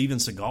in a Steven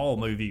Seagal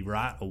movie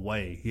right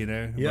away,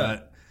 Yeah.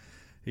 But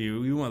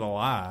you want to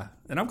lie.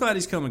 And I'm glad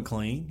he's coming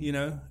clean,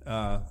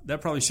 That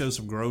probably shows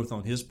some growth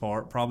on his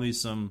part. Probably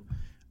some,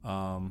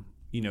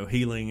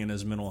 healing in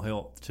his mental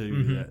health,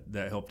 too,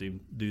 that helped him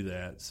do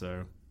that.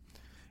 So,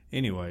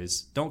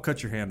 anyways, don't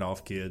cut your hand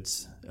off,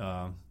 kids.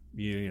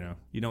 You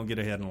don't get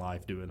ahead in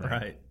life doing that.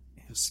 Right.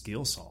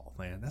 Skill saw,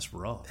 man. That's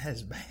rough. That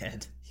is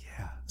bad.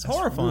 Yeah. It's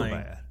horrifying.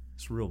 Real bad.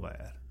 It's real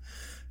bad.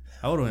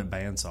 I would have went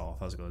bandsaw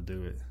if I was going to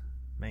do it.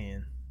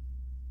 Man.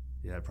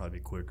 Yeah, it'd probably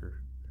be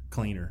quicker.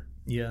 Cleaner.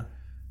 Yeah.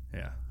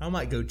 Yeah. I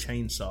might go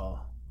chainsaw.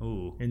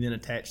 Ooh. And then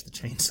attach the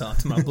chainsaw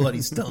to my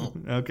bloody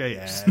stump. Okay,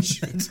 Ash.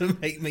 To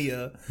make me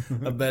a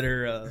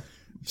better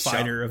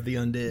fighter of the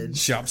undead.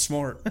 Shop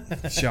smart.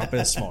 Shop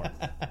is smart.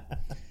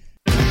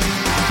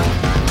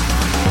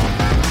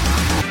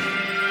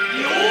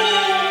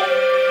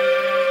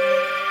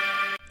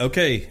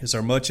 Okay, it's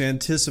our much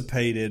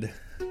anticipated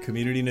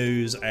community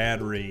news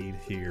ad read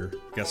here.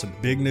 Got some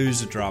big news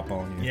to drop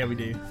on you. Yeah, we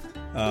do.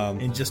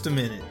 In just a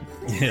minute.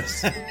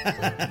 Yes.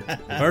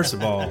 First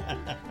of all,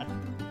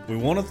 we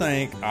want to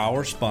thank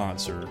our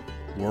sponsor,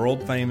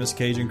 world famous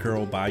Cajun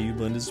Curl Bayou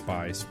Blended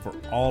Spice, for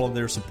all of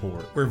their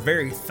support. We're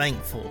very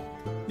thankful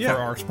for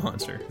our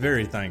sponsor.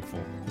 Very thankful.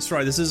 That's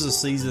right. This is a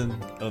season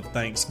of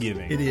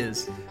Thanksgiving. It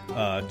is.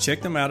 Check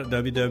them out at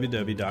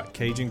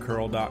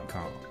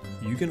www.cajuncurl.com.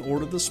 You can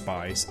order the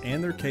spice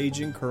and their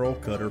Cajun Curl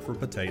cutter for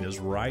potatoes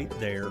right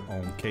there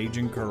on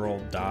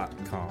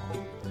CajunCurl.com.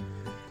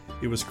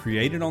 It was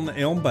created on the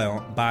Elm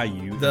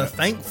Bayou. The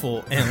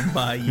thankful Elm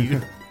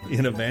Bayou.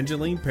 In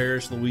Evangeline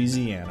Parish,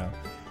 Louisiana.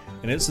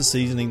 And it's a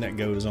seasoning that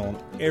goes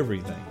on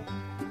everything.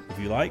 If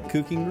you like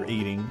cooking or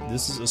eating,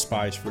 this is a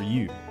spice for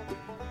you.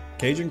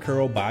 Cajun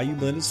Curl Bayou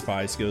Blended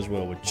Spice goes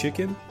well with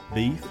chicken,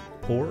 beef,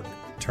 pork,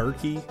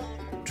 turkey,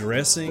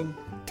 dressing,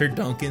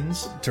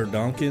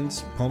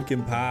 turdunkins,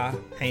 pumpkin pie,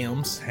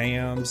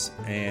 hams,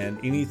 and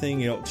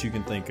anything else you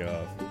can think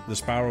of. The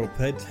spiral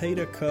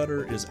potato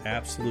cutter is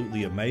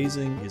absolutely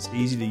amazing. It's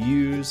easy to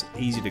use,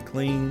 easy to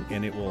clean,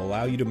 and it will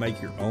allow you to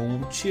make your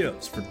own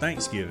chips for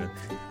Thanksgiving.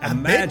 I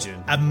bet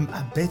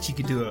you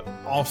could do an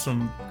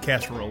awesome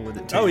casserole with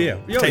it too. Oh yeah,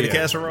 potato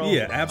casserole.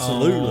 Yeah,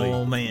 absolutely.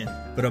 Oh man.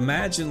 But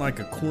imagine like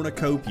a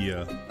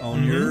cornucopia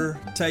on your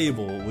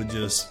table with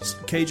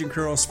just Cajun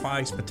Curl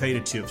spice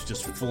potato chips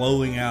just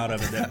flowing out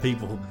of it that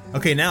people...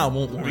 Okay, now I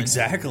want one.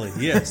 Exactly,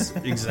 yes,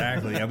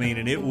 exactly. I mean,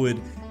 and it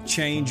would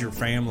change your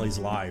family's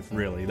life,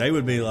 really. They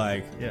would be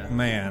like,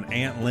 man,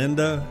 Aunt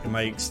Linda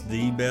makes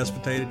the best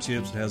potato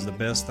chips, has the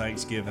best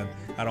Thanksgiving.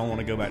 I don't want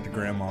to go back to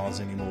Grandma's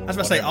anymore. I was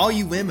about to say, all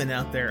you women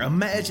out there,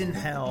 imagine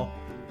how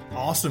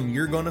awesome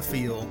you're going to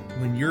feel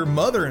when your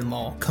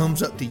mother-in-law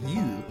comes up to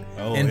you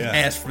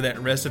asks for that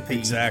recipe.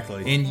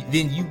 Exactly. And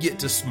then you get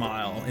to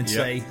smile and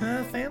say,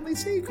 family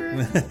secret.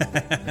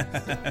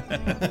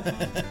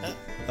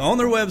 On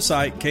their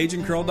website,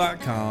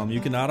 CajunCurl.com, you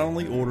can not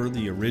only order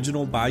the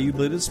original Bayou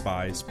Blended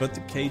Spice, but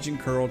the Cajun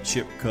Curl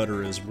chip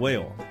cutter as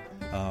well.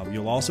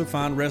 You'll also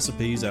find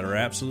recipes that are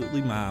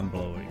absolutely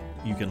mind-blowing.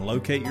 You can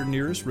locate your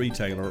nearest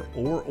retailer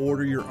or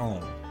order your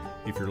own.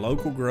 If your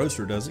local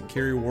grocer doesn't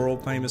carry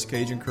world-famous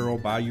Cajun Curl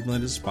Bayou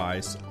Blended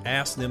Spice,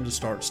 ask them to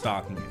start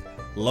stocking it.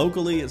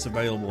 Locally, it's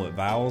available at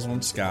Vowels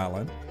on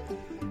Skyland,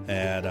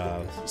 at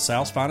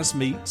South's Finest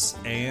Meats,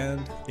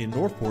 and in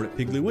Northport at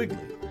Piggly Wiggly.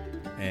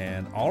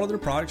 And all of their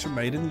products are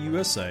made in the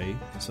USA,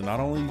 so not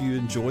only do you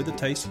enjoy the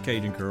taste of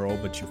Cajun Curl,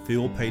 but you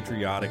feel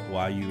patriotic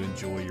while you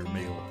enjoy your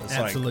meal. It's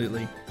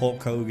absolutely like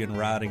Hulk Hogan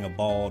riding a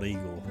bald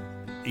eagle,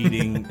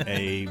 eating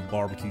a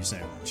barbecue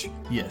sandwich.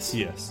 Yes.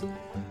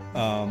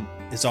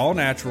 It's all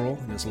natural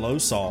and it's low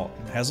salt.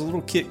 It has a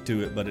little kick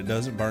to it, but it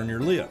doesn't burn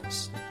your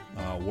lips.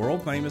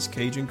 World famous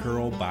Cajun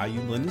Curl Bayou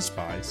Blended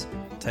Spice.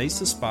 Taste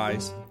the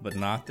spice, but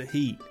not the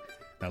heat.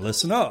 Now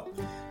listen up.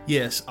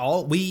 Yes,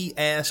 we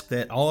ask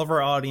that all of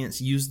our audience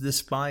use this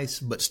spice,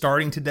 but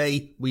starting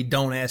today, we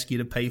don't ask you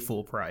to pay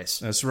full price.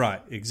 That's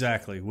right,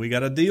 exactly. We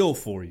got a deal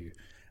for you.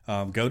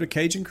 Go to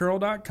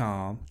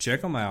CajunCurl.com,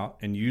 check them out,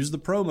 and use the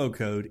promo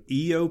code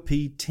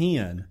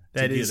EOP10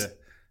 to get a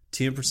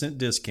 10%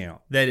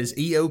 discount. That is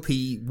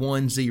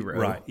EOP10.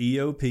 Right,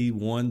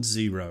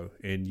 EOP10,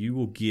 and you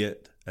will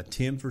get a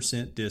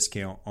 10%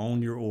 discount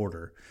on your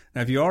order.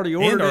 Now, if you already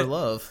ordered our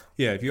love.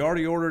 Yeah, if you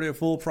already ordered it at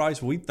full price,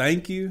 we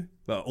thank you.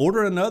 But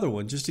order another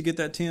one just to get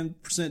that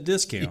 10%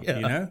 discount, you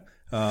know?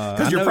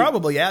 Because you're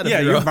probably out of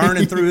you're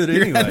burning through it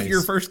anyways. You're out of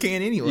your first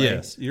can anyway.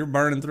 Yes, you're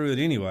burning through it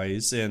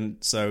anyways. And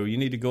so you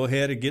need to go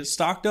ahead and get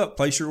stocked up.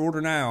 Place your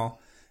order now.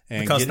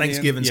 And because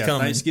Thanksgiving's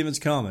coming. Thanksgiving's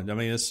coming. I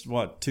mean, it's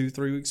 2-3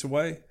 weeks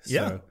away.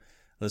 So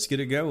let's get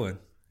it going.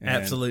 And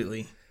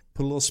absolutely.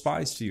 Put a little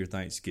spice to your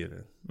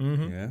Thanksgiving.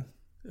 Mm-hmm. Yeah.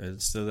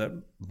 Instead of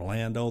that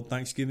bland old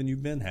Thanksgiving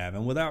you've been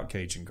having without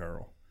Cajun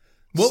Curl.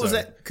 What was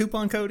that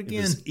coupon code again?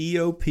 It was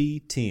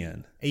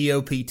EOP10.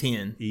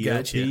 EOP10. EOP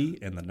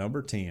gotcha. And the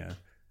number 10.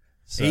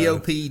 So,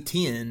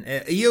 EOP10.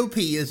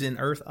 EOP is in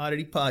Earth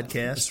Oddity Podcast.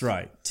 That's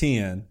right.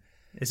 10.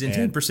 As in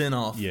 10%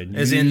 off. Yeah,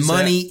 as in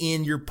money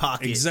in your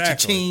pocket.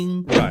 Exactly.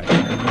 Cha-ching. Right.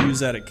 And use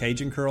that at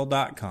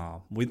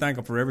CajunCurl.com. We thank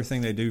them for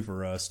everything they do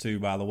for us, too,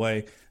 by the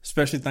way.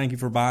 Especially thank you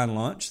for buying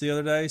lunch the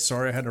other day.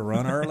 Sorry I had to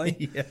run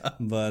early.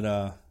 But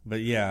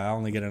yeah, I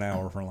only get an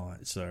hour for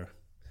lunch. So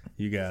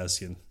you guys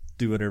can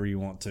do whatever you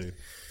want to.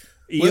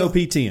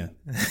 EOP10.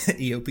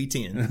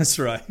 EOP10. That's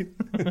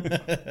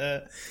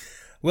right.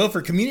 Well,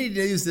 for community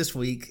news this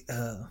week,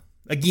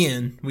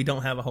 again, we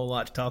don't have a whole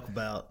lot to talk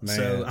about. Man.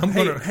 So I'm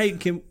going to... Hey,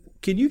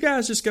 can you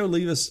guys just go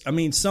leave us... I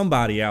mean,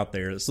 somebody out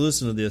there that's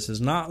listening to this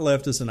has not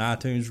left us an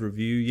iTunes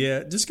review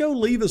yet. Just go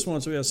leave us one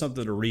so we have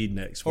something to read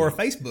next week. Or a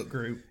Facebook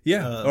group.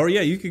 Yeah.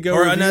 You could go...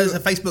 Or it's a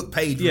Facebook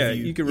page review. Yeah,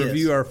 you can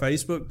review our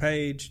Facebook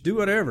page. Do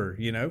whatever,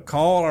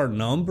 Call our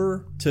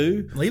number,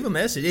 too. Leave a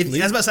message. I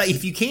was about to say,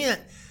 if you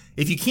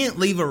can't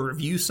leave a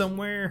review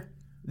somewhere,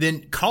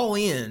 then call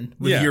in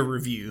with your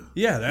review.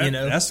 Yeah,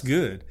 that's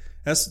good.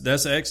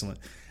 That's excellent.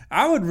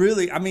 I would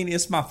really,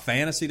 it's my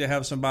fantasy to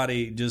have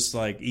somebody just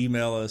like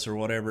email us or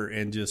whatever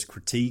and just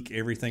critique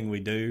everything we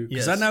do.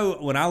 Because I know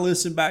when I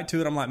listen back to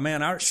it, I'm like,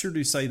 man, I sure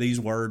do say these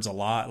words a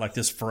lot, like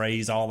this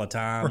phrase all the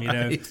time,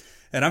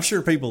 And I'm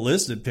sure people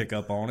listening pick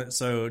up on it.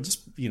 So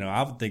just,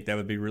 I would think that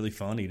would be really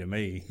funny to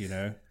me,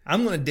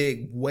 I'm going to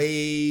dig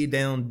way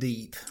down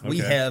deep. Okay. We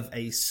have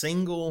a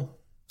single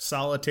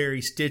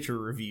solitary Stitcher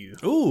review.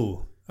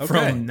 Ooh.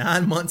 Okay. From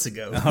 9 months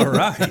ago. All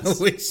right.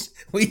 Which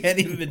we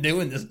hadn't even been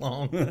doing this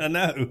long. I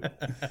know.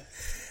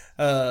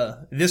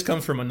 This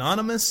comes from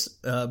Anonymous.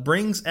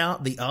 Brings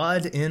out the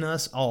odd in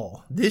us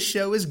all. This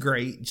show is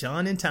great.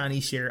 John and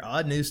Tiny share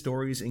odd news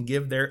stories and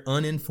give their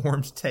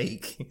uninformed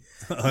take.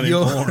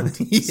 Uninformed.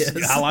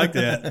 Yes. I like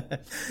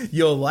that.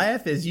 You'll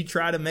laugh as you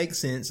try to make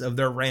sense of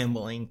their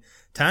rambling.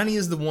 Tiny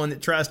is the one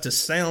that tries to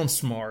sound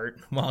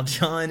smart, while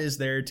John is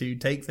there to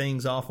take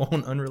things off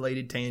on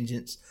unrelated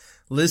tangents.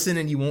 Listen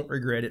and you won't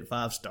regret it.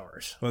 5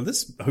 stars. Well,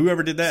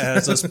 whoever did that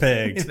has us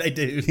pegged. They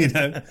do. You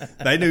know,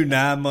 they knew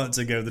 9 months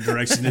ago the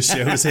direction this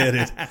show was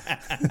headed.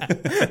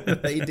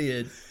 They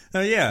did.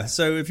 Yeah.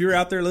 So if you're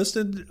out there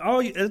listening,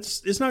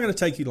 it's not going to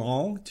take you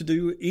long to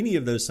do any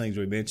of those things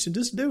we mentioned.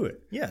 Just do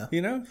it. Yeah.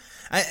 You know,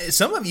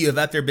 some of you have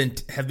out there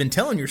have been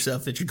telling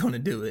yourself that you're going to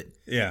do it.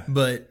 Yeah.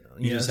 But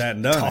you just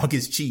hadn't done talk it.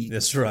 is cheap.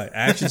 That's right.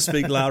 Actions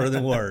speak louder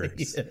than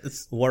words.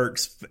 Yes.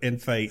 Works and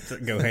faith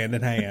go hand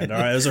in hand. All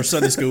right. That's our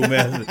Sunday school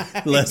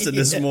lesson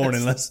this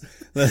morning.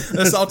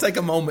 Let's all take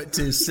a moment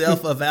to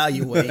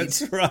self-evaluate.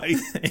 That's right.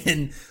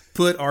 And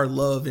put our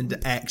love into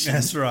action.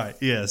 That's right.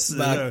 Yes.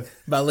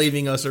 By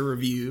leaving us a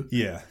review.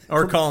 Yeah.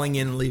 Or calling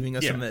in and leaving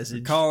us a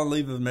message. Call and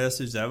leave a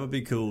message. That would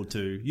be cool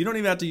too. You don't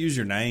even have to use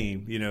your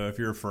name, you know, if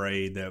you're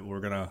afraid that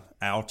we're going to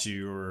out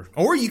you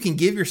or you can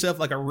give yourself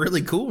like a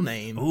really cool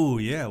name. Oh,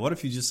 yeah. What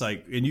if you just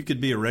and you could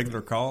be a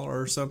regular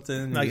caller or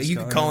something? Like you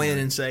could call in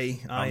and say,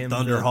 I am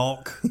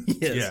Thunderhawk.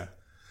 Yes. Yeah.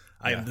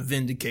 I am the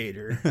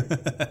Vindicator.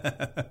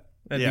 That'd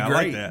be great. I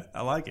like that.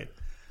 I like it.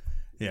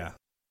 Yeah.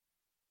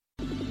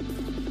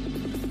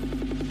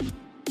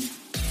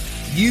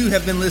 You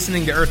have been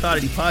listening to Earth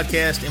Oddity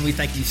Podcast, and we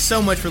thank you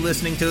so much for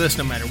listening to us,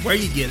 no matter where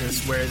you get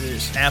us, whether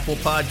it's Apple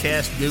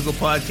Podcast, Google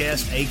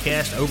Podcast,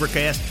 Acast,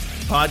 Overcast,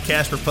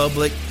 Podcast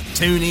Republic,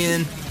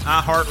 TuneIn,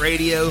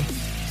 iHeartRadio,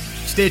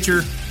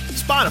 Stitcher,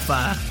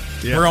 Spotify.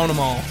 Yeah. We're on them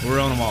all.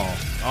 We're on them all.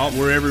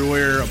 We're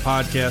everywhere a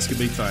podcast can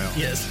be found.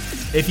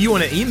 Yes. If you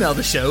want to email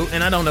the show,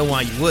 and I don't know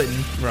why you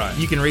wouldn't, right?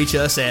 You can reach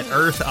us at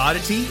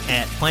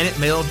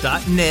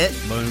earthoddity@planetmail.net.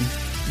 Boom.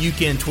 You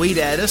can tweet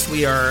at us.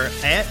 We are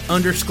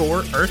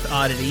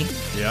 @_EarthOddity.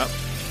 Yep.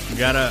 We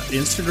got an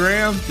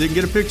Instagram. Didn't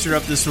get a picture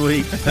up this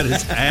week, but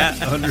it's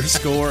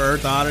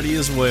 @_EarthOddity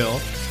as well.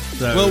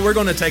 So, well, we're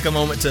going to take a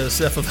moment to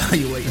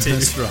self-evaluate too.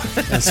 That's right.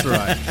 That's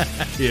right.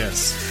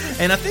 Yes.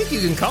 And I think you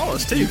can call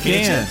us too. You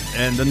can.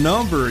 And the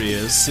number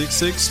is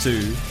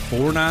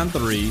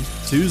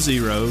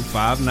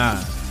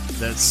 662-493-2059.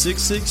 That's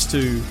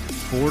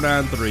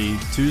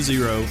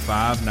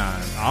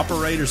 662-493-2059.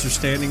 Operators are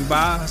standing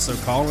by, so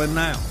call in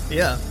now.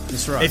 Yeah.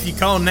 That's right. If you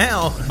call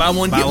now, buy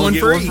one, get one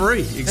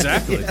free.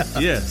 Exactly.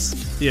 Yeah.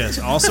 Yes.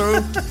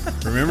 Also,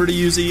 remember to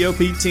use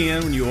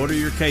EOP10 when you order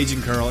your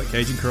Cajun Curl at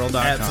CajunCurl.com.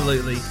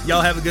 Absolutely.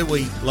 Y'all have a good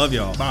week. Love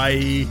y'all.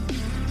 Bye.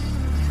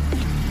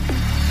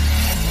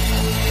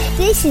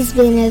 This has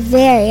been a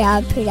Very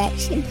Odd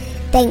production.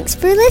 Thanks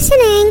for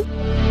listening.